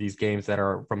games that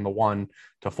are from the 1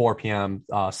 to 4 p.m.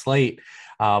 Slate.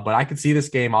 But I could see this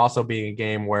game also being a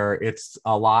game where it's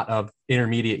a lot of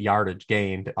intermediate yardage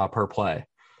gained per play.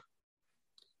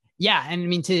 Yeah. And I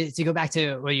mean, to go back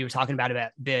to what you were talking about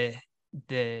the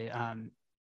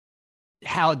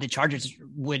how the Chargers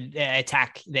would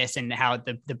attack this, and how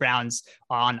the Browns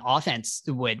on offense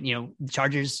would, the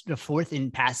Chargers are 4th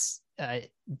in pass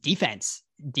defense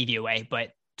DVOA, but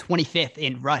 25th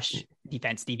in rush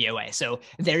defense DVOA. So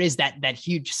there is that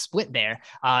huge split there.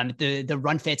 The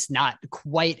run fit's not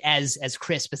quite as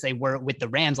crisp as they were with the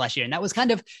Rams last year. And that was kind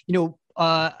of,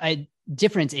 a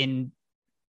difference in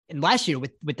last year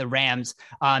with the Rams.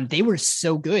 They were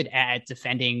so good at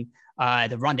defending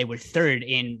the run. They were 3rd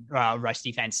in rush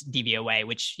defense DVOA,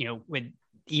 which,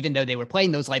 even though they were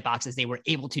playing those light boxes, they were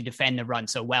able to defend the run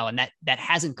so well. And that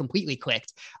hasn't completely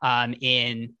clicked for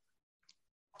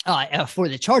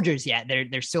the Chargers yet.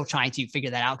 They're still trying to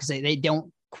figure that out, because they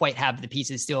don't quite have the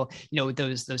pieces still.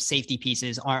 Those safety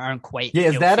pieces aren't quite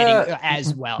is that fitting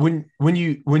as well. When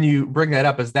you bring that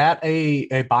up, is that a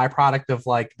byproduct of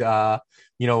like the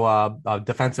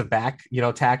defensive back,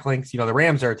 tackling? The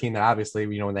Rams are a team that obviously,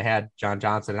 when they had John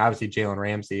Johnson, and obviously Jalen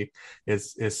Ramsey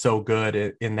is so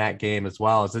good in that game as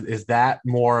well. Is that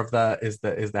more of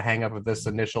the hang up of this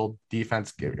initial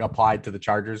defense applied to the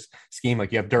Chargers scheme?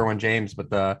 Like you have Derwin James,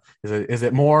 but is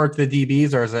it more to the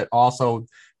DBs, or is it also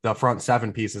the front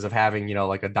 7 pieces of having,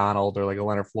 like a Donald or like a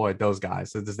Leonard Floyd, those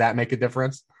guys? So does that make a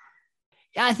difference?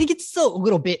 Yeah, I think it's still a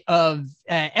little bit of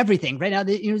everything right now.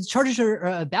 The Chargers are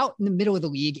about in the middle of the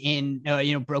league in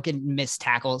broken missed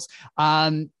tackles.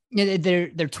 They're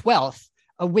 12th,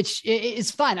 which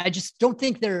is fine. I just don't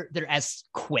think they're as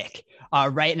quick,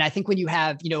 right? And I think when you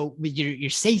have with your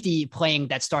safety playing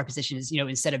that star position is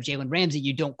instead of Jalen Ramsey,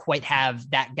 you don't quite have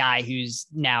that guy who's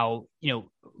now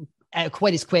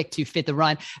quite as quick to fit the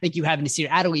run. I think you have Nasir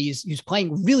Adderley who's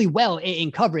playing really well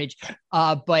in coverage,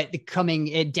 but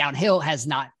coming downhill has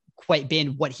not quite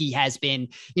been what he has been,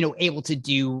 able to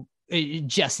do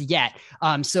just yet.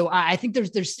 So I think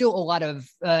there's still a lot of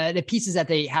the pieces that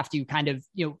they have to kind of,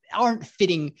 aren't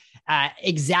fitting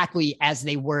exactly as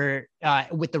they were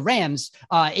with the Rams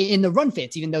in the run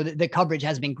fits, even though the coverage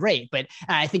has been great. But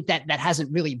I think that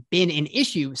hasn't really been an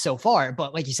issue so far.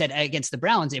 But like you said, against the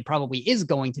Browns, it probably is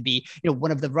going to be,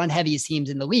 one of the run heaviest teams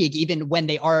in the league. Even when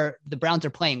the Browns are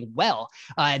playing well,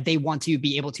 they want to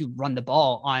be able to run the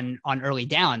ball on early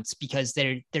downs because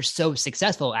they're so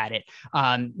successful at it.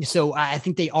 So I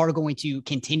think they are going to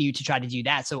continue to try to do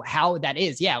that. So how that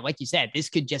is, yeah, like you said, this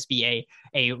could just be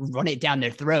a run it down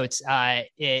their throats,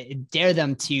 dare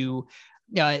them to.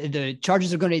 The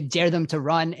Chargers are going to dare them to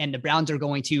run, and the Browns are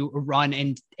going to run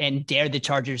and dare the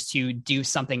Chargers to do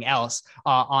something else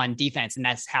on defense, and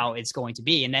that's how it's going to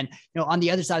be. And then, on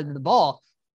the other side of the ball,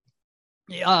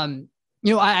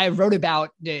 I wrote about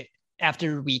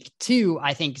after week 2,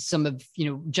 I think some of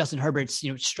Justin Herbert's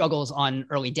struggles on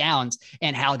early downs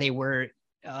and how they were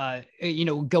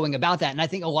going about that. And I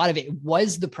think a lot of it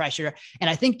was the pressure. And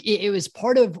I think it was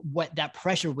part of what that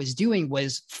pressure was doing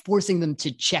was forcing them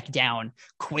to check down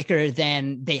quicker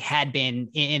than they had been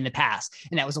in the past.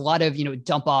 And that was a lot of,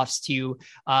 dump offs to,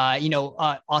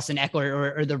 Austin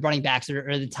Eckler or the running backs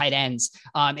or the tight ends.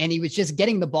 And he was just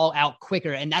getting the ball out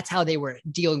quicker. And that's how they were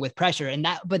dealing with pressure.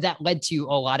 But that led to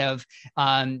a lot of,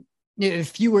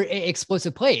 fewer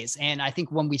explosive plays. And I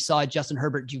think when we saw Justin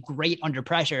Herbert do great under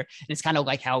pressure, and it's kind of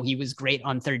like how he was great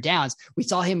on third downs, we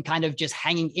saw him kind of just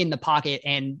hanging in the pocket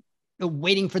and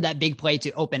waiting for that big play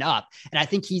to open up. And I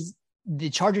think the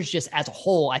Chargers just as a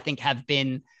whole, I think have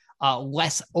been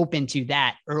less open to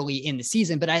that early in the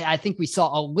season. But I think we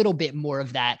saw a little bit more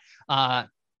of that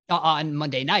on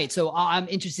Monday night. So I'm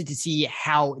interested to see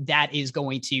how that is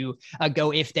going to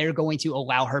go, if they're going to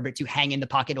allow Herbert to hang in the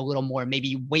pocket a little more,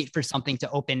 maybe wait for something to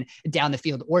open down the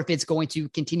field, or if it's going to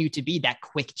continue to be that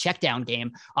quick check down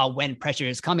game when pressure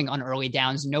is coming on early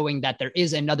downs, knowing that there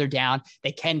is another down,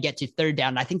 they can get to third down.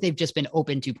 And I think they've just been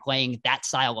open to playing that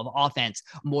style of offense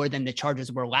more than the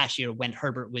Chargers were last year when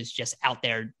Herbert was just out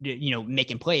there,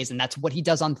 making plays. And that's what he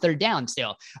does on third down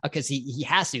still, because he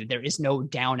has to. There is no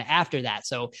down after that.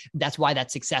 So that's why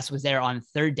that success was there on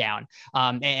third down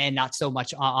and not so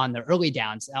much on the early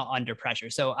downs under pressure.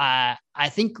 So I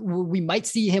think we might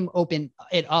see him open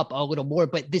it up a little more,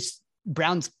 but this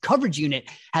Browns coverage unit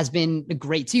has been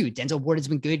great too. Denzel Ward has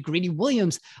been good. Greedy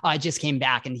Williams just came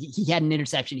back and he had an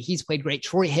interception. He's played great.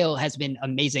 Troy Hill has been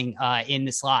amazing in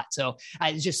the slot. So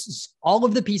just all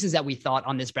of the pieces that we thought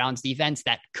on this Browns defense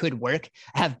that could work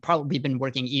have probably been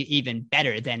working even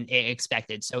better than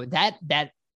expected. So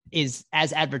that is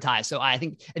as advertised. So I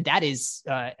think that is,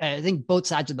 I think both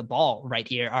sides of the ball right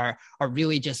here are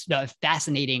really just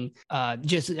fascinating,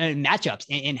 matchups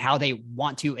in how they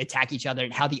want to attack each other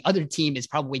and how the other team is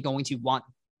probably going to want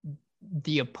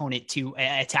the opponent to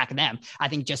attack them. I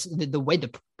think just the way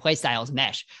the play styles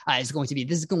mesh this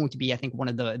is going to be, I think, one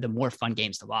of the more fun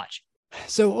games to watch.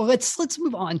 So let's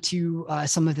move on to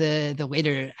some of the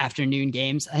later afternoon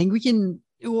games. I think we can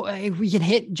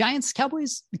hit Giants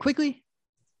Cowboys quickly.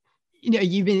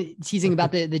 You've been teasing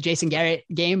about the Jason Garrett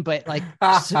game, but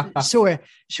sure.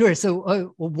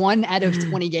 So 1 out of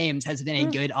 20 games has been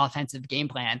a good offensive game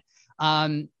plan.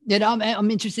 And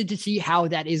I'm interested to see how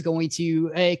that is going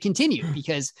to continue,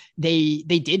 because they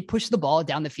did push the ball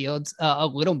down the field a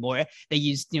little more. They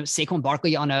used Saquon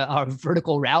Barkley on a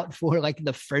vertical route for like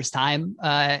the first time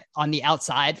on the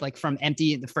outside, like from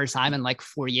empty the first time in like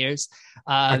 4 years.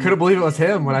 I couldn't believe it was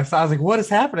him. When I saw, I was like, what is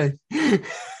happening?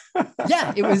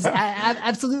 Yeah, it was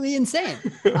absolutely insane.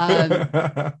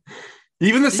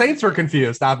 Even the Saints were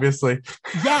confused, obviously.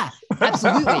 Yeah,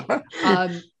 absolutely.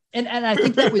 And I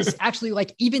think that was actually,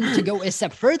 like, even to go a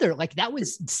step further, like that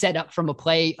was set up from a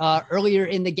play earlier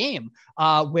in the game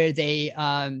where they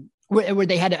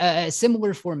had a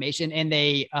similar formation, and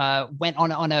they went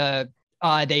on a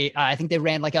I think they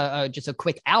ran like just a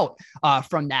quick out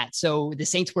from that. So the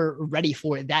Saints were ready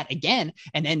for that again.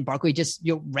 And then Barkley just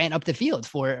ran up the field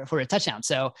for a touchdown.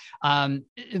 So,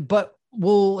 but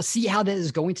we'll see how that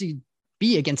is going to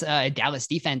be against a Dallas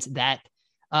defense that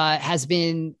has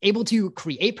been able to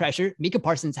create pressure. Micah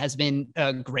Parsons has been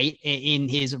great in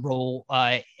his role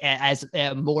as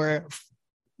a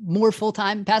more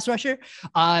full-time pass rusher.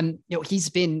 He's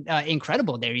been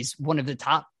incredible there. He's one of the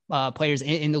top players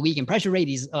in the league in pressure rate.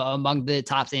 He's among the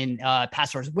tops in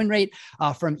pass rush win rate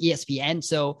from ESPN.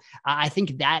 So I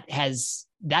think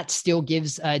that still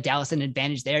gives Dallas an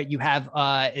advantage there. You have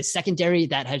a secondary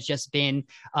that has just been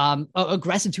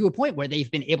aggressive to a point where they've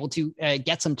been able to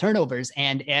get some turnovers.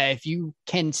 And if you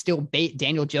can still bait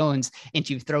Daniel Jones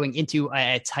into throwing into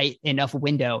a tight enough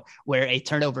window where a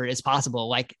turnover is possible,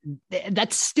 like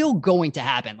that's still going to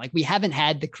happen. Like we haven't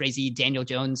had the crazy Daniel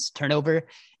Jones turnover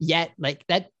yet. Like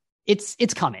that, it's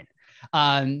coming.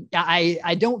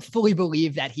 I don't fully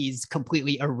believe that he's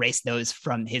completely erased those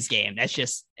from his game. That's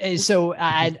just so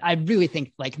I really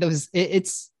think like those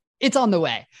it's on the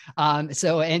way.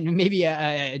 So and maybe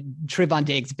Trevon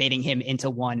Diggs baiting him into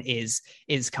one is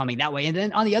coming that way. And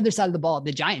then on the other side of the ball,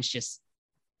 the Giants just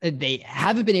they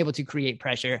haven't been able to create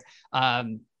pressure.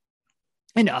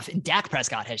 Enough. And Dak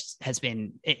Prescott has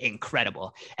been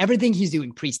incredible. Everything he's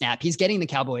doing pre-snap, he's getting the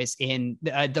Cowboys in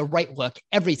the right look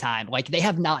every time. Like they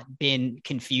have not been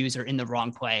confused or in the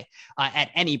wrong play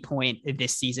at any point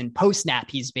this season. Post-snap,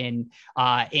 he's been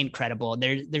incredible.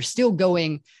 They're still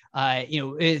going,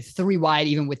 three wide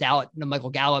even without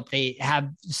Michael Gallup. They have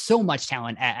so much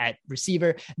talent at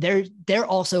receiver. They're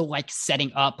also like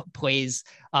setting up plays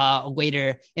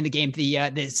later in the game.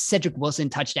 The Cedric Wilson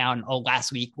touchdown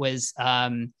last week was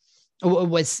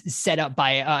set up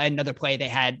by another play they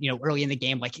had, early in the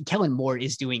game. Like Kellen Moore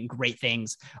is doing great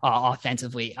things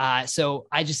offensively. So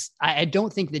I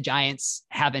don't think the Giants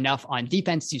have enough on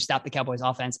defense to stop the Cowboys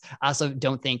offense. I also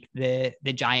don't think the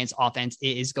Giants offense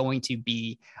is going to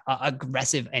be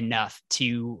aggressive enough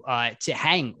to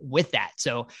hang with that.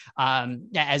 So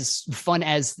as fun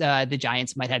as the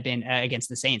Giants might have been against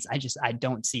the Saints, I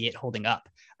don't see it holding up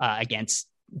against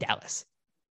Dallas.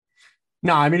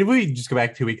 No, I mean, if we just go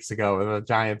back 2 weeks ago, the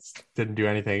Giants didn't do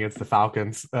anything against the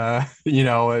Falcons.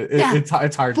 It's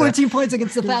hard. 14 points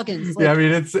against the Falcons. I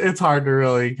mean, it's hard to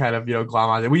really kind of, glom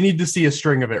on it. We need to see a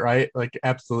string of it, right? Like,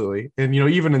 absolutely. And,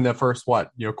 even in the first,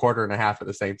 quarter and a half of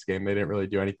the Saints game, they didn't really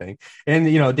do anything. And,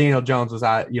 Daniel Jones was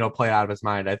played out of his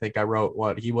mind. I think I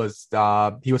wrote he was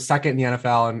second in the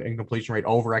NFL in completion rate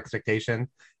over expectation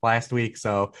last week.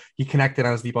 So he connected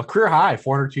on his deep ball, career high,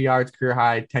 402 yards, career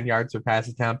high, 10 yards per pass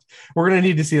attempt. We're going to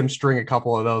need to see him string a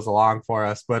couple of those along for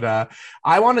us. But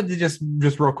I wanted to just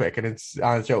real quick, and it's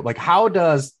on the show, like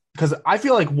because I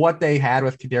feel like what they had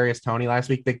with Kadarius Toney last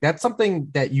week, that's something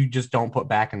that you just don't put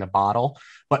back in the bottle.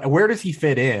 But where does he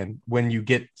fit in when you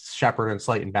get Shepard and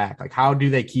Slayton back? Like, how do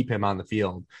they keep him on the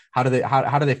field? How do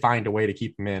they find a way to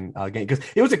keep him in a game? Because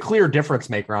it was a clear difference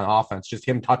maker on offense, just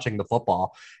him touching the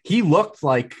football. He looked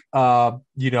like a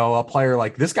player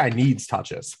like this guy needs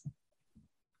touches.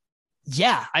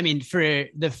 Yeah, I mean, for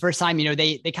the first time,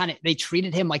 they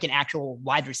treated him like an actual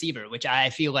wide receiver, which I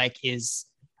feel like is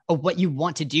what you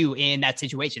want to do in that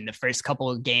situation. The first couple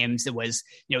of games, it was,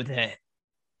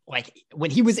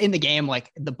 when he was in the game, like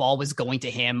the ball was going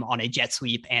to him on a jet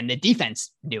sweep and the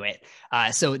defense knew it.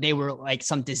 So they were like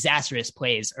some disastrous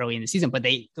plays early in the season, but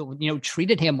they,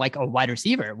 treated him like a wide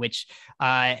receiver, which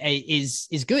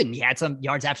is good. And he had some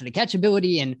yards after the catch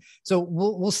ability. And so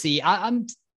we'll see.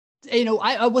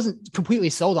 I wasn't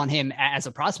completely sold on him as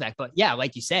a prospect, but yeah,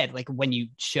 like you said, like when you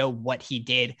show what he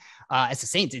did as the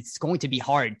Saints, it's going to be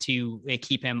hard to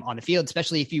keep him on the field,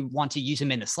 especially if you want to use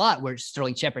him in the slot where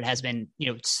Sterling Shepard has been,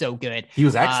 so good. He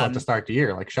was excellent to start the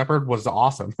year. Like Shepard was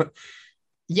awesome.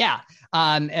 Yeah.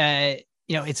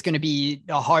 It's going to be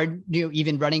hard,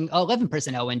 even running 11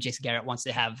 personnel when Jason Garrett wants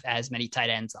to have as many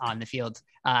tight ends on the field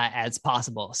as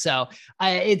possible. So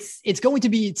it's going to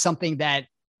be something that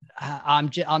I'm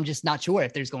just not sure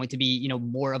if there's going to be,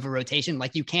 more of a rotation.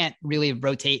 Like you can't really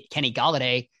rotate Kenny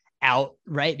Golladay out,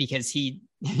 right? Because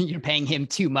you're paying him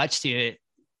too much to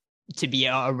be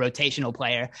a rotational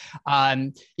player.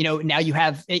 Now you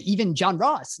have even John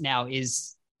Ross now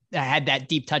had that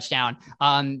deep touchdown.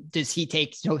 Does he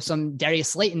take some Darius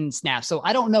Slayton snaps? So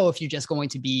I don't know if you're just going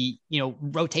to be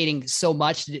rotating so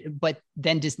much, but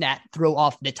then does that throw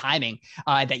off the timing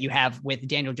that you have with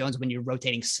Daniel Jones when you're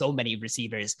rotating so many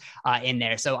receivers in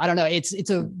there? So I don't know. It's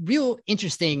a real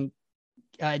interesting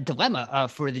dilemma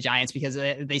for the Giants because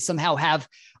they somehow have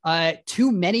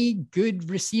too many good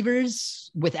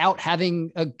receivers without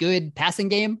having a good passing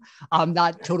game. I'm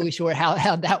not totally sure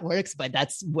how that works, but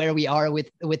that's where we are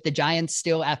with the Giants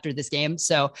still after this game.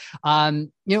 So,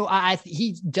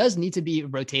 he does need to be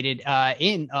rotated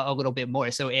in a little bit more.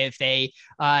 So if they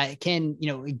can,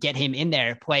 get him in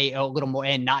there, play a little more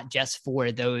and not just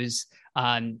for those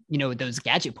those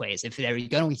gadget plays. If they're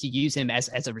going to use him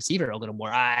as a receiver a little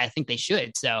more, I think they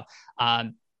should. So,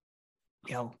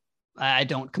 I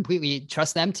don't completely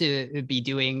trust them to be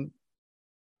doing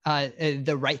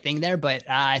the right thing there, but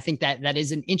I think that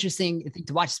is an interesting thing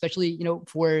to watch, especially,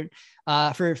 for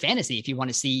fantasy, if you want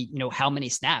to see, how many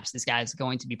snaps this guy's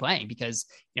going to be playing, because,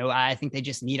 I think they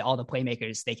just need all the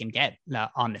playmakers they can get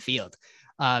on the field.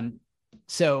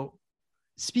 So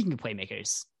speaking of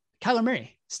playmakers, Kyler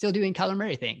Murray still doing Kyler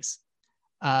Murray things.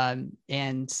 And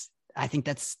I think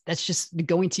that's just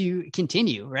going to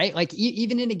continue, right? Like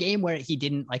even in a game where he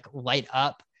didn't like light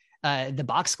up the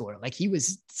box score. Like he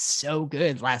was so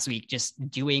good last week, just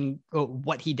doing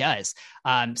what he does.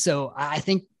 So I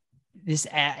think this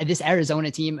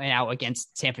Arizona team now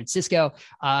against San Francisco,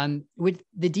 with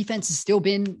the defense has still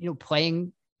been,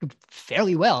 playing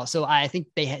fairly well. So I think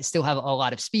they still have a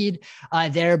lot of speed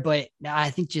there, but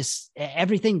I think just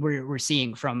everything we're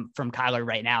seeing from Kyler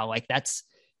right now, like that's,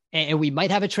 and we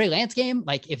might have a Trey Lance game.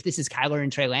 Like if this is Kyler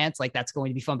and Trey Lance, like that's going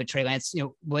to be fun. But Trey Lance,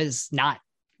 was not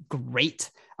great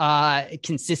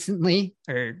consistently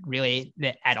or really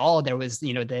at all. There was,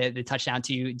 the touchdown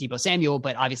to Deebo Samuel,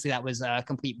 but obviously that was a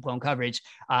complete blown coverage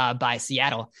by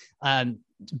Seattle.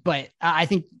 But I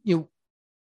think,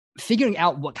 figuring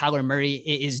out what Kyler Murray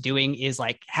is doing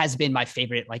has been my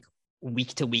favorite,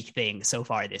 week to week thing so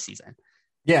far this season.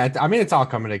 Yeah, I mean, it's all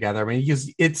coming together. I mean,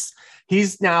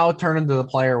 he's now turned into the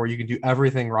player where you can do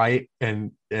everything right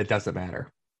and it doesn't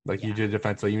matter. You do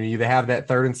defensively. They have that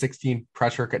 3rd and 16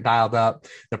 pressure dialed up.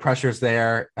 The pressure's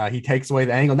there. He takes away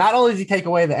the angle. Not only does he take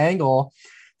away the angle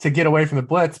to get away from the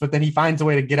blitz, but then he finds a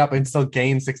way to get up and still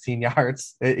gain 16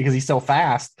 yards because he's so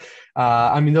fast.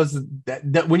 I mean,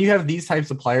 when you have these types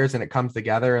of players and it comes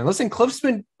together, and listen, Cliff's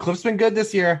been good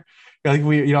this year.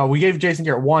 We gave Jason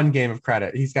Garrett 1 game of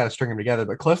credit. He's got to string them together,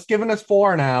 but Cliff's given us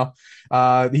 4 now.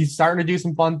 He's starting to do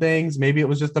some fun things. Maybe it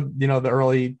was just the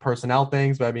early personnel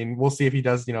things, but I mean, we'll see if he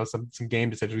does, some game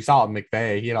decisions. We saw it in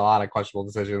McVay. He had a lot of questionable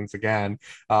decisions again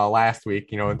last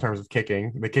week, in terms of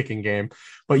the kicking game.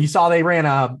 But you saw they ran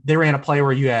a play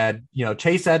where you had,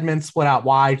 Chase Edmonds split out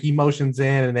wide. He motions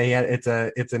in, and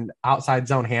it's an outside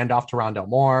zone handoff to Rondell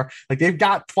Moore. They've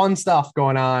got fun stuff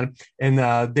going on, and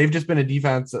they've just been a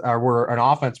defense or an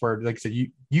offense where, like I said,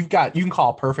 you can call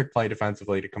a perfect play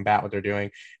defensively to combat what they're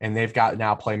doing, and they've got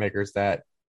now playmakers that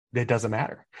it doesn't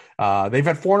matter. They've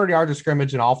had 400 yards of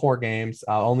scrimmage in all 4 games.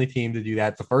 Only team to do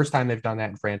that. It's the first time they've done that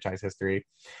in franchise history.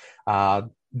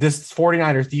 This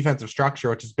 49ers defensive structure,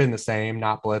 which has been the same,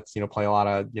 not blitz, play a lot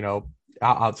of,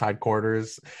 outside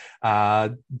quarters.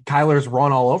 Kyler's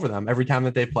run all over them every time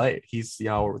that they played. He's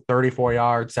 34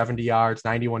 yards, 70 yards,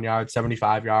 91 yards,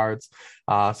 75 yards.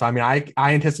 So I mean,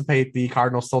 I anticipate the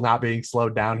Cardinals still not being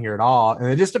slowed down here at all, and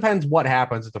it just depends what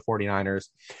happens with the 49ers.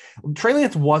 Trey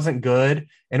Lance wasn't good,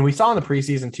 and we saw in the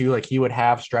preseason too, he would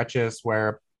have stretches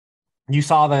where you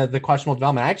saw the questionable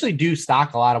development. I actually do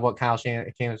stock a lot of what Kyle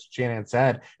Shanahan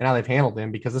said and how they've handled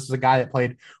him, because this is a guy that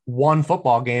played 1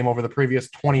 football game over the previous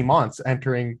 20 months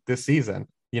entering this season,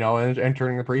 and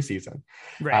entering the preseason,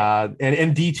 right?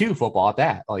 And D2 football at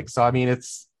that. So, I mean,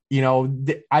 it's,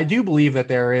 I do believe that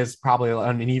there is probably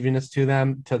an unevenness to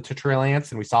them, to Trey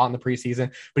Lance, and we saw it in the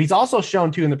preseason, but he's also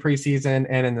shown too in the preseason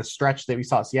and in the stretch that we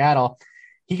saw at Seattle,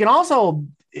 he can also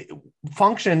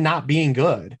function not being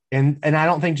good. And I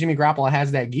don't think Jimmy Garoppolo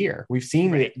has that gear. We've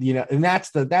seen it, and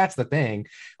that's the thing.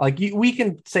 We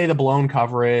can say the blown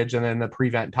coverage and then the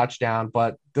prevent touchdown,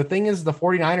 but the thing is the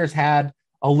 49ers had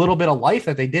a little bit of life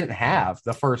that they didn't have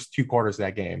the first 2 quarters of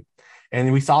that game.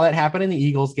 And we saw that happen in the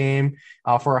Eagles game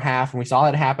for a half, and we saw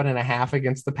that happen in a half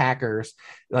against the Packers.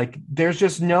 There's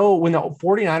just when the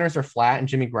 49ers are flat and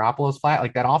Jimmy Garoppolo is flat,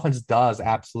 that offense does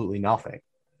absolutely nothing.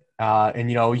 And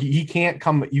you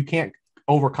can't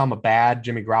overcome a bad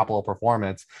Jimmy Garoppolo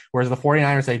performance, whereas the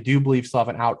 49ers, I do believe, still have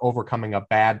an out overcoming a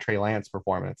bad Trey Lance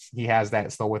performance. He has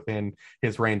that still within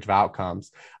his range of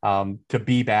outcomes to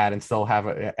be bad and still have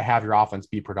your offense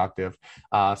be productive.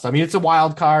 So, I mean, it's a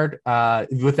wild card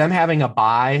with them having a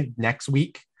bye next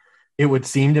week. It would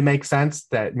seem to make sense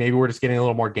that maybe we're just getting a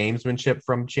little more gamesmanship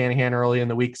from Shanahan early in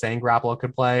the week saying Garoppolo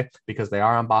could play because they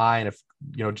are on bye. And if,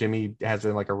 Jimmy has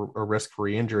a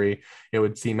risk-free injury, it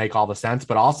would make all the sense.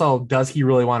 But also, does he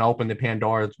really want to open the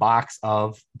Pandora's box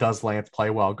of does Lance play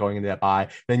well going into that bye?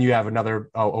 Then you have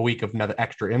a week of another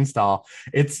extra install.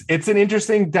 It's an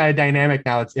interesting dynamic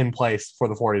now that's in place for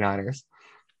the 49ers.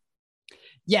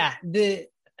 Yeah,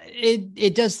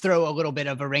 it does throw a little bit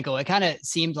of a wrinkle. It kind of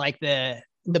seemed like the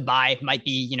bye might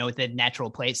be, the natural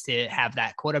place to have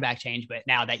that quarterback change. But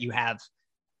now that you have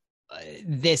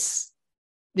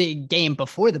the game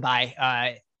before the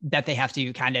bye that they have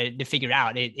to kind of figure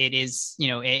out, it is,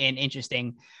 an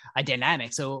interesting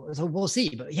dynamic. So we'll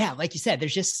see. But yeah, like you said,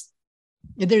 there's just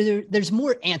there's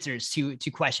more answers to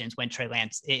questions when Trey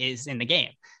Lance is in the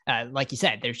game. Like you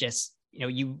said, there's just,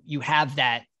 you have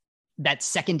that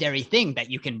secondary thing that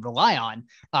you can rely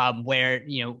on, where,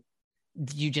 you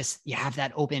have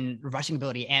that open rushing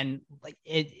ability, and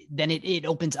it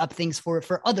opens up things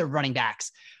for other running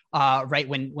backs, right?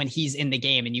 When he's in the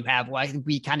game, and you have, I think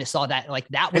we kind of saw that,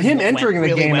 that was and him entering the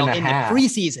really game in the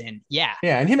preseason. Yeah.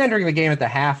 And him entering the game at the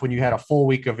half when you had a full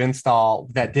week of install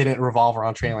that didn't revolve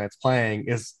around Trey Lance playing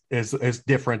is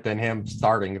different than him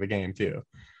starting the game too.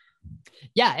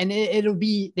 Yeah, and it'll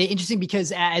be interesting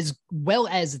because as well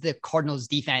as the Cardinals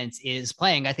defense is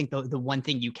playing, I think the one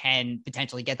thing you can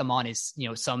potentially get them on is,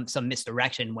 some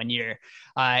misdirection when you're,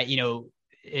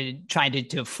 trying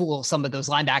to fool some of those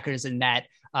linebackers, and that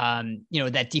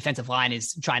that defensive line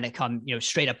is trying to come,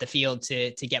 straight up the field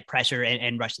to get pressure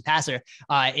and rush the passer.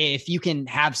 If you can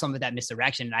have some of that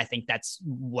misdirection, I think that's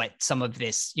what some of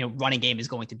this, running game is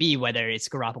going to be, whether it's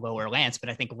Garoppolo or Lance. But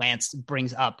I think Lance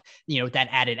brings up, that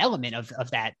added element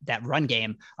of that run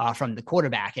game from the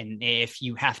quarterback. And if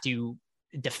you have to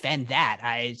defend that,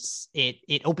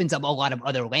 it opens up a lot of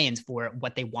other lanes for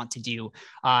what they want to do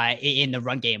in the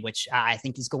run game, which I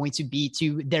think is going to be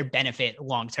to their benefit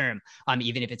long term,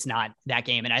 even if it's not that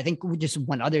game. And I think just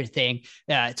one other thing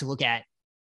to look at,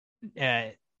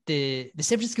 the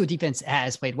San Francisco defense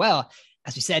has played well,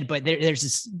 as we said, but there's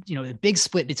this, a big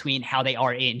split between how they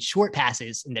are in short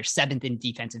passes, and they're 7th in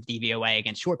defensive DVOA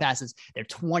against short passes. They're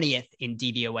 20th in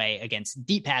DVOA against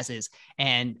deep passes.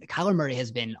 And Kyler Murray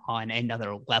has been on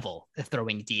another level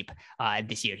throwing deep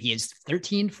this year. He is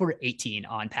 13 for 18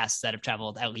 on passes that have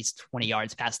traveled at least 20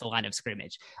 yards past the line of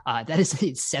scrimmage. That is a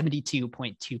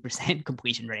 72.2%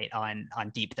 completion rate on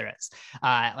deep throws.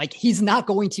 He's not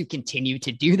going to continue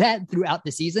to do that throughout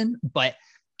the season, but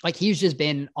he's just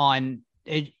been on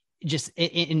just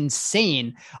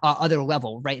insane other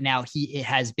level right now. He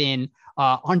has been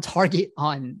on target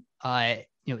on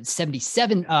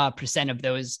 77% of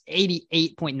those.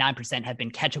 88.9% have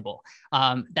been catchable.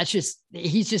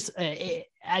 He's just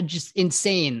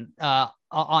insane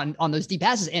on those deep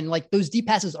passes, and those deep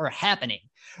passes are happening,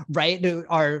 right?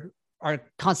 Our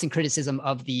constant criticism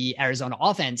of the Arizona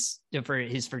offense for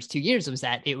his first 2 years was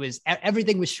that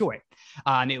everything was short.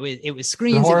 It was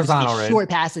screens, short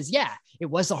passes. Yeah, it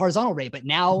was the horizontal rate. But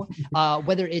now,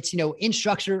 whether it's, in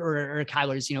structure or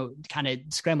Kyler's, kind of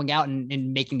scrambling out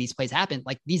and making these plays happen,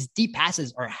 these deep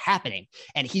passes are happening,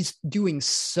 and he's doing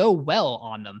so well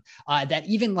on them that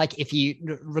even if he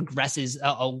regresses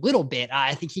a little bit,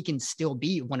 I think he can still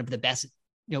be one of the best,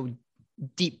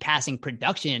 deep passing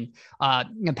production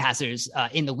passers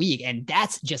in the league. And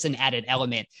that's just an added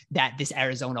element that this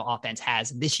Arizona offense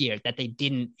has this year that they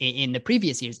didn't in the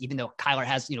previous years, even though Kyler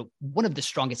has, one of the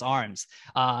strongest arms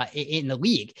in the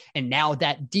league. And now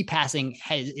that deep passing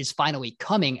is finally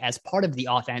coming as part of the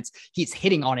offense, he's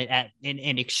hitting on it at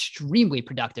an extremely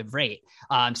productive rate.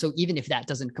 So even if that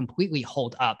doesn't completely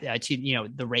hold up to,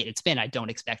 the rate it's been, I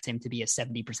don't expect him to be a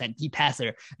 70% deep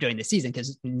passer during the season,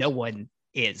 because no one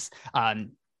is.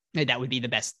 That would be the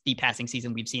best deep passing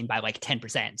season we've seen by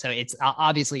 10%. So it's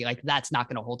obviously that's not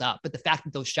going to hold up. But the fact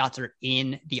that those shots are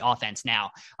in the offense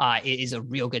now is a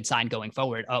real good sign going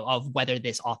forward of whether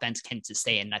this offense can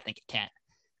sustain. And I think it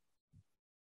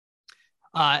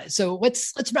can. So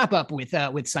let's wrap up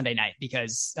with Sunday night,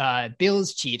 because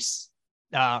Bills Chiefs,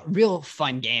 real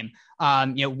fun game.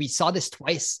 We saw this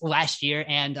twice last year,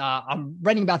 and I'm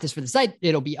writing about this for the site.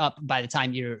 It'll be up by the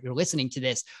time you're listening to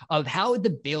this, of how the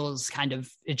Bills kind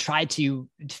of tried to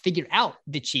figure out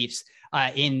the Chiefs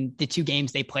in the 2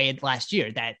 games they played last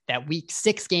year. That week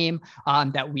 6 game,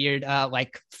 that weird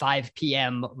 5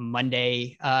 p.m.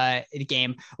 Monday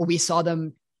game, we saw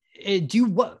them do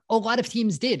what a lot of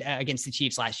teams did against the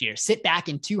Chiefs last year: sit back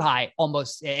in too high,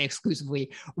 almost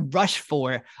exclusively rush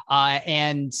for,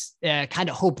 and kind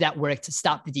of hope that worked to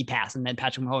stop the deep pass. And then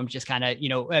Patrick Mahomes just kind of,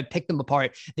 picked them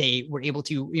apart. They were able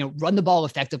to, run the ball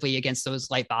effectively against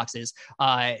those light boxes.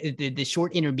 The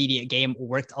short intermediate game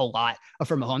worked a lot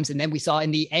for Mahomes. And then we saw in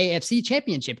the AFC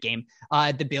Championship game,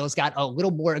 the Bills got a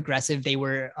little more aggressive.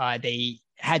 They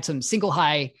had some single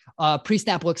high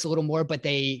pre-snap looks a little more, but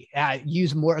they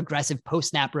used more aggressive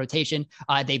post-snap rotation.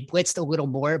 They blitzed a little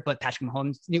more, but Patrick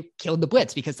Mahomes killed the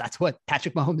blitz, because that's what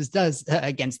Patrick Mahomes does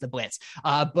against the blitz.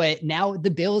 But now the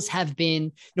Bills have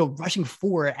been, rushing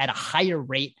 4 at a higher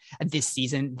rate this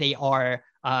season. They are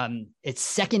it's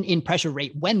second in pressure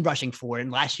rate when rushing 4,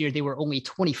 and last year they were only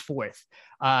 24th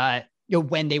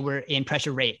when they were in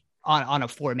pressure rate on a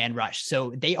 4-man rush.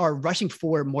 So they are rushing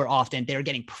 4 more often. They're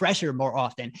getting pressure more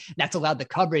often. That's allowed the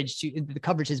coverage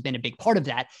has been a big part of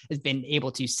that, has been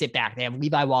able to sit back. They have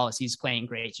Levi Wallace, who's playing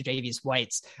great. Tre'Davious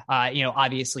White's,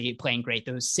 obviously playing great.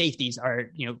 Those safeties are,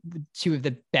 2 of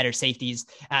the better safeties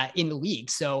in the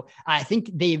league. So I think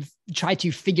they've tried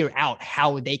to figure out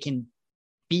how they can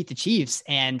beat the Chiefs,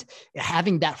 and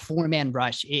having that 4-man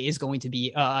rush is going to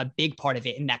be a big part of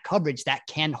it, and that coverage that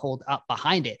can hold up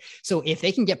behind it. So if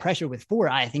they can get pressure with 4,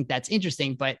 I think that's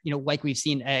interesting. But, like we've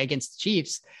seen against the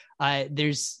Chiefs,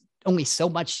 there's only so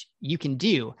much you can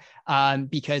do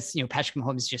because, Patrick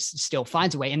Mahomes just still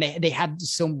finds a way, and they have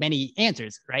so many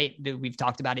answers, right? We've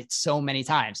talked about it so many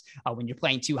times. When you're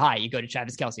playing too high, you go to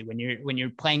Travis Kelce. When you're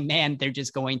playing man, they're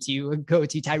just going to go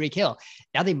to Tyreek Hill.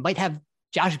 Now they might have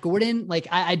Josh Gordon. Like,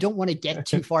 I don't want to get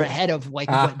too far ahead of like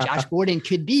what Josh Gordon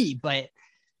could be, but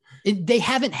they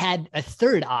haven't had a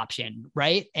third option,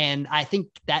 right? And I think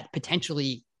that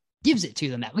potentially gives it to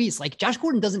them at least. Like, Josh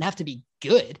Gordon doesn't have to be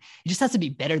good. He just has to be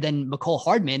better than Mecole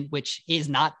Hardman, which is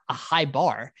not a high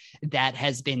bar that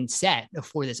has been set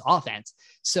for this offense.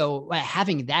 So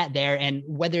having that there, and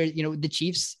whether, the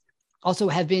Chiefs also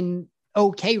have been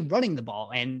okay running the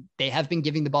ball, and they have been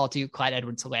giving the ball to Clyde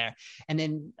Edwards-Helaire. And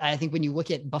then I think when you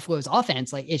look at Buffalo's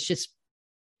offense, like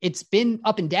it's been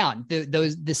up and down.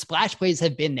 The splash plays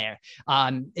have been there.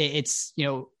 It's,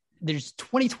 there's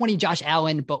 2020 Josh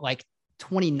Allen, but like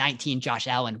 2019 Josh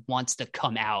Allen wants to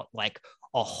come out like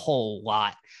a whole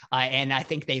lot. And I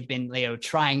think they've been,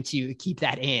 trying to keep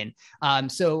that in.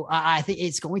 So I think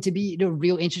it's going to be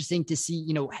real interesting to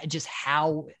see, just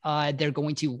how they're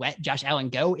going to let Josh Allen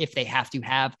go if they have to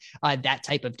have that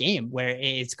type of game where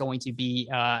it's going to be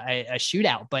a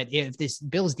shootout. But if this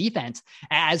Bills defense,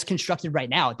 as constructed right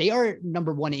now, they are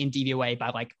number one in DVOA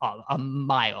by like a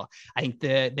mile. I think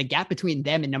the gap between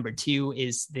them and number two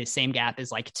is the same gap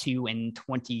as like 2 and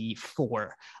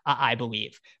 24, I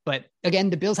believe. But again,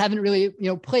 the Bills haven't really,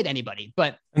 played anybody,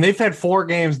 and they've had 4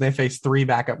 games and they faced 3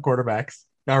 backup quarterbacks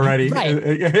already.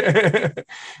 Right.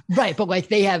 Right. But like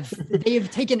they have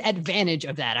taken advantage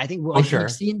of that. I think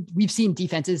we've seen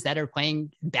defenses that are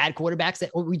playing bad quarterbacks that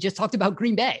we just talked about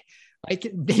Green Bay.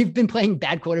 Like, they've been playing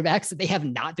bad quarterbacks. They have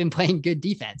not been playing good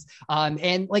defense.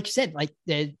 And like you said, like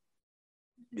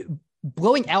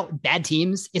blowing out bad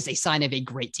teams is a sign of a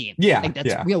great team. Yeah. Like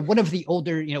that's, one of the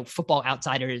older, Football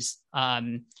Outsiders,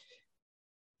 or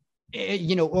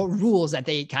rules that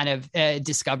they kind of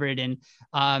discovered, and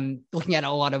looking at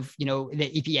a lot of, the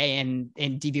EPA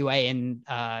and DVOA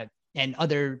and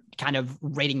other kind of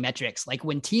rating metrics. Like,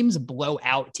 when teams blow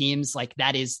out teams, like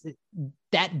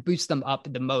that boosts them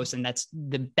up the most. And that's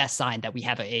the best sign that we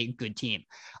have a good team.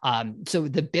 So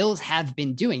the Bills have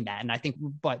been doing that. And I think,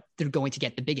 but they're going to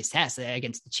get the biggest test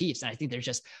against the Chiefs. And I think they're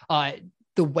just,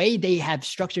 the way they have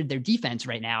structured their defense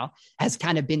right now has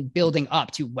kind of been building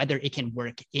up to whether it can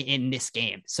work in this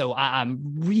game. So I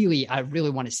really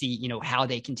want to see, how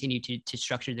they continue to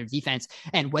structure their defense,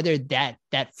 and whether that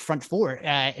front four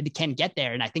can get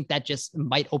there. And I think that just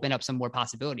might open up some more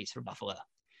possibilities for Buffalo.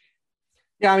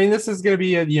 Yeah, I mean, this is going to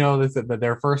be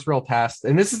their first real test,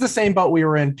 and this is the same boat we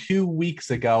were in 2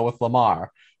 weeks ago with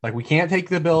Lamar. Like, we can't take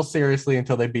the Bills seriously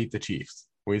until they beat the Chiefs.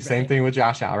 Same thing with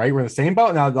Josh Allen, right? We're in the same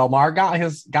boat now. Lamar got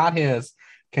his.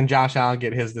 Can Josh Allen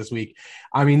get his this week?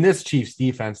 I mean, this Chiefs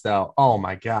defense, though, oh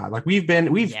my God. Like, we've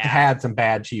had some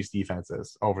bad Chiefs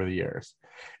defenses over the years,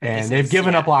 and they've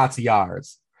given up lots of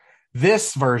yards.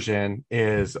 This version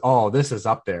is, this is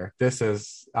up there. This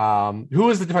is, who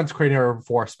was the defensive coordinator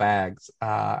before Spags?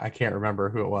 I can't remember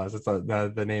who it was. It's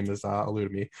the name is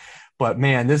eluding me. But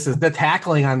man, this is the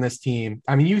tackling on this team.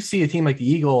 I mean, you see a team like the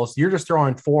Eagles, you're just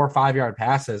throwing 4 or 5 yard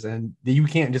passes, and you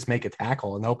can't just make a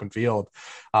tackle in the open field.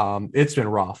 It's been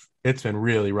rough. It's been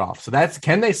really rough. So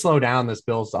can they slow down this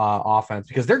Bills offense,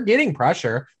 because they're getting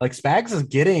pressure. Like, Spags is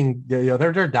getting,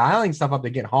 they're dialing stuff up to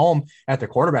get home at the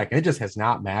quarterback, and it just has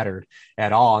not mattered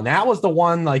at all. And that was the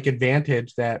one like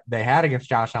advantage that they had against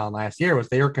Josh Allen last year, was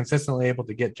they were consistently able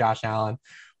to get Josh Allen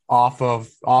off of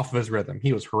his rhythm.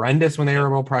 He was horrendous when they were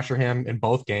able to pressure him in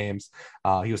both games.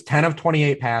 He was 10 of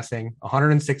 28 passing,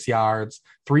 106 yards,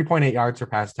 3.8 yards per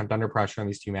pass attempt under pressure in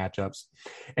these 2 matchups.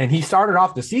 And he started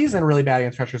off the season really bad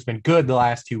against pressure. It's been good the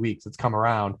last 2 weeks. It's come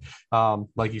around,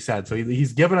 like you said. So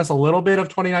he's given us a little bit of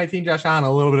 2019 Josh Allen,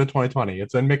 a little bit of 2020.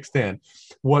 It's been mixed in.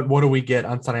 What do we get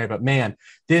on Sunday? But man,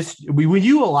 when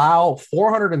you allow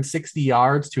 460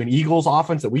 yards to an Eagles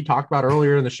offense that we talked about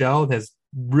earlier in the show, has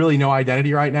really no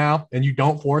identity right now, and you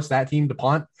don't force that team to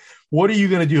punt, what are you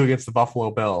going to do against the Buffalo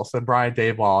Bills and Brian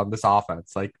Daboll and this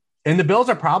offense? Like, and the Bills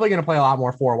are probably going to play a lot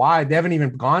more 4 wide. They haven't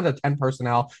even gone to 10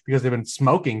 personnel because they've been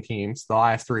smoking teams the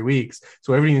last 3 weeks.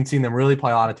 So we haven't even seen them really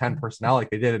play a lot of 10 personnel like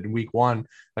they did in week 1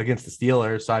 against the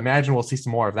Steelers. So I imagine we'll see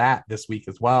some more of that this week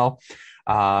as well.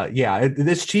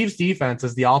 This Chiefs defense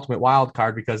is the ultimate wild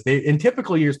card, because in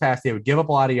typical years past, they would give up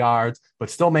a lot of yards,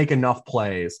 but still make enough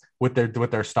plays with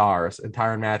their stars, and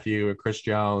Tyrann Mathieu and Chris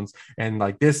Jones. And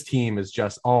like, this team is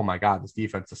just, oh my God, this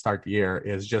defense to start the year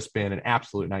has just been an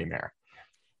absolute nightmare.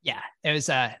 Yeah, it was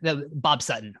the Bob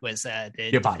Sutton was the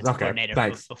defensive coordinator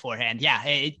beforehand. Yeah,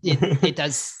 it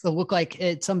does look like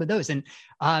some of those, and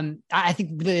I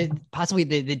think possibly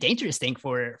the dangerous thing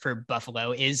for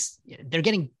Buffalo is they're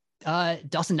getting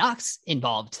Dawson Knox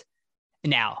involved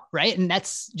now, right? And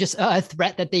that's just a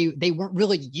threat that they weren't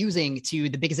really using to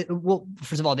the biggest. Well,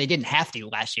 first of all, they didn't have to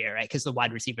last year, right? Because the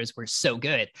wide receivers were so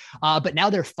good. But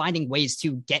now they're finding ways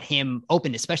to get him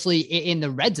open, especially in the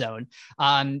red zone.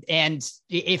 And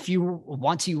if you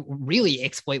want to really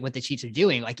exploit what the Chiefs are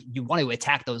doing, like you want to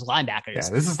attack those linebackers. Yeah,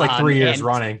 this is like 3 years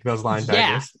running those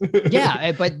linebackers.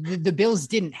 Yeah, but the Bills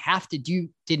didn't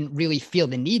really feel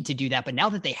the need to do that. But now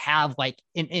that they have like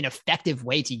an effective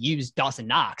way to use Dawson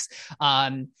Knox,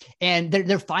 and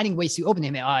they're finding ways to open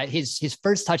him. His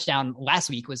first touchdown last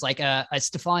week was like a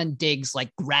Stephon Diggs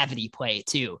like gravity play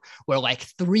too, where like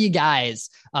 3 guys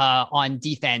on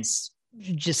defense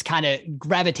just kind of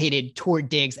gravitated toward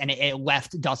Diggs, and it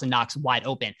left Dawson Knox wide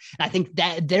open. And I think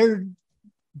that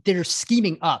they're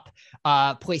scheming up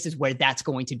places where that's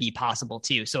going to be possible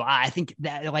too. So I think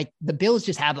that like the Bills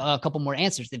just have a couple more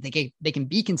answers that they can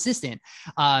be consistent.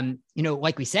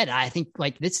 Like we said, I think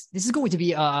like this is going to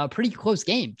be a pretty close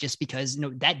game just because,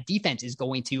 that defense is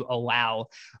going to allow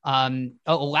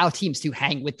teams to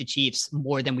hang with the Chiefs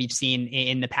more than we've seen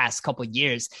in the past couple of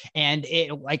years. And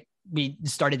we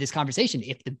started this conversation.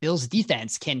 If the Bills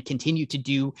defense can continue to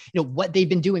do, what they've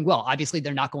been doing well, obviously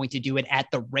they're not going to do it at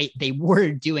the rate they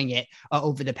were doing it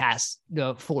over the past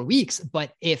 4 weeks.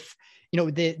 But if,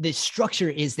 the structure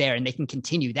is there and they can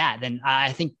continue that, then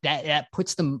I think that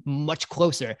puts them much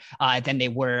closer than they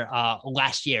were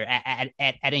last year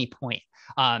at any point.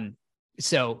 For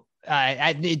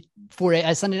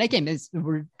a Sunday night game,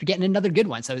 we're getting another good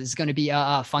one. So it's going to be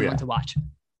a fun one to watch.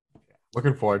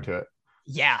 Looking forward to it.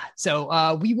 Yeah.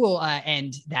 So we will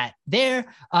end that there.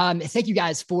 Thank you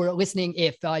guys for listening.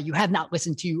 If you have not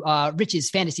listened to Rich's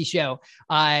fantasy show,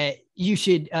 you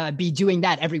should be doing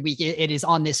that every week. It is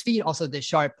on this feed. Also the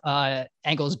Sharp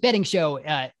Angles betting show,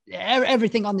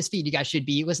 everything on this feed you guys should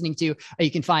be listening to.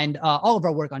 You can find all of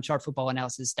our work on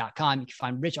sharpfootballanalysis.com. You can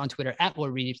find Rich on Twitter at Will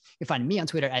Reeves. You can find me on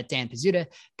Twitter at Dan Pizzuta.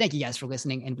 Thank you guys for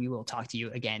listening, and we will talk to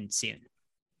you again soon.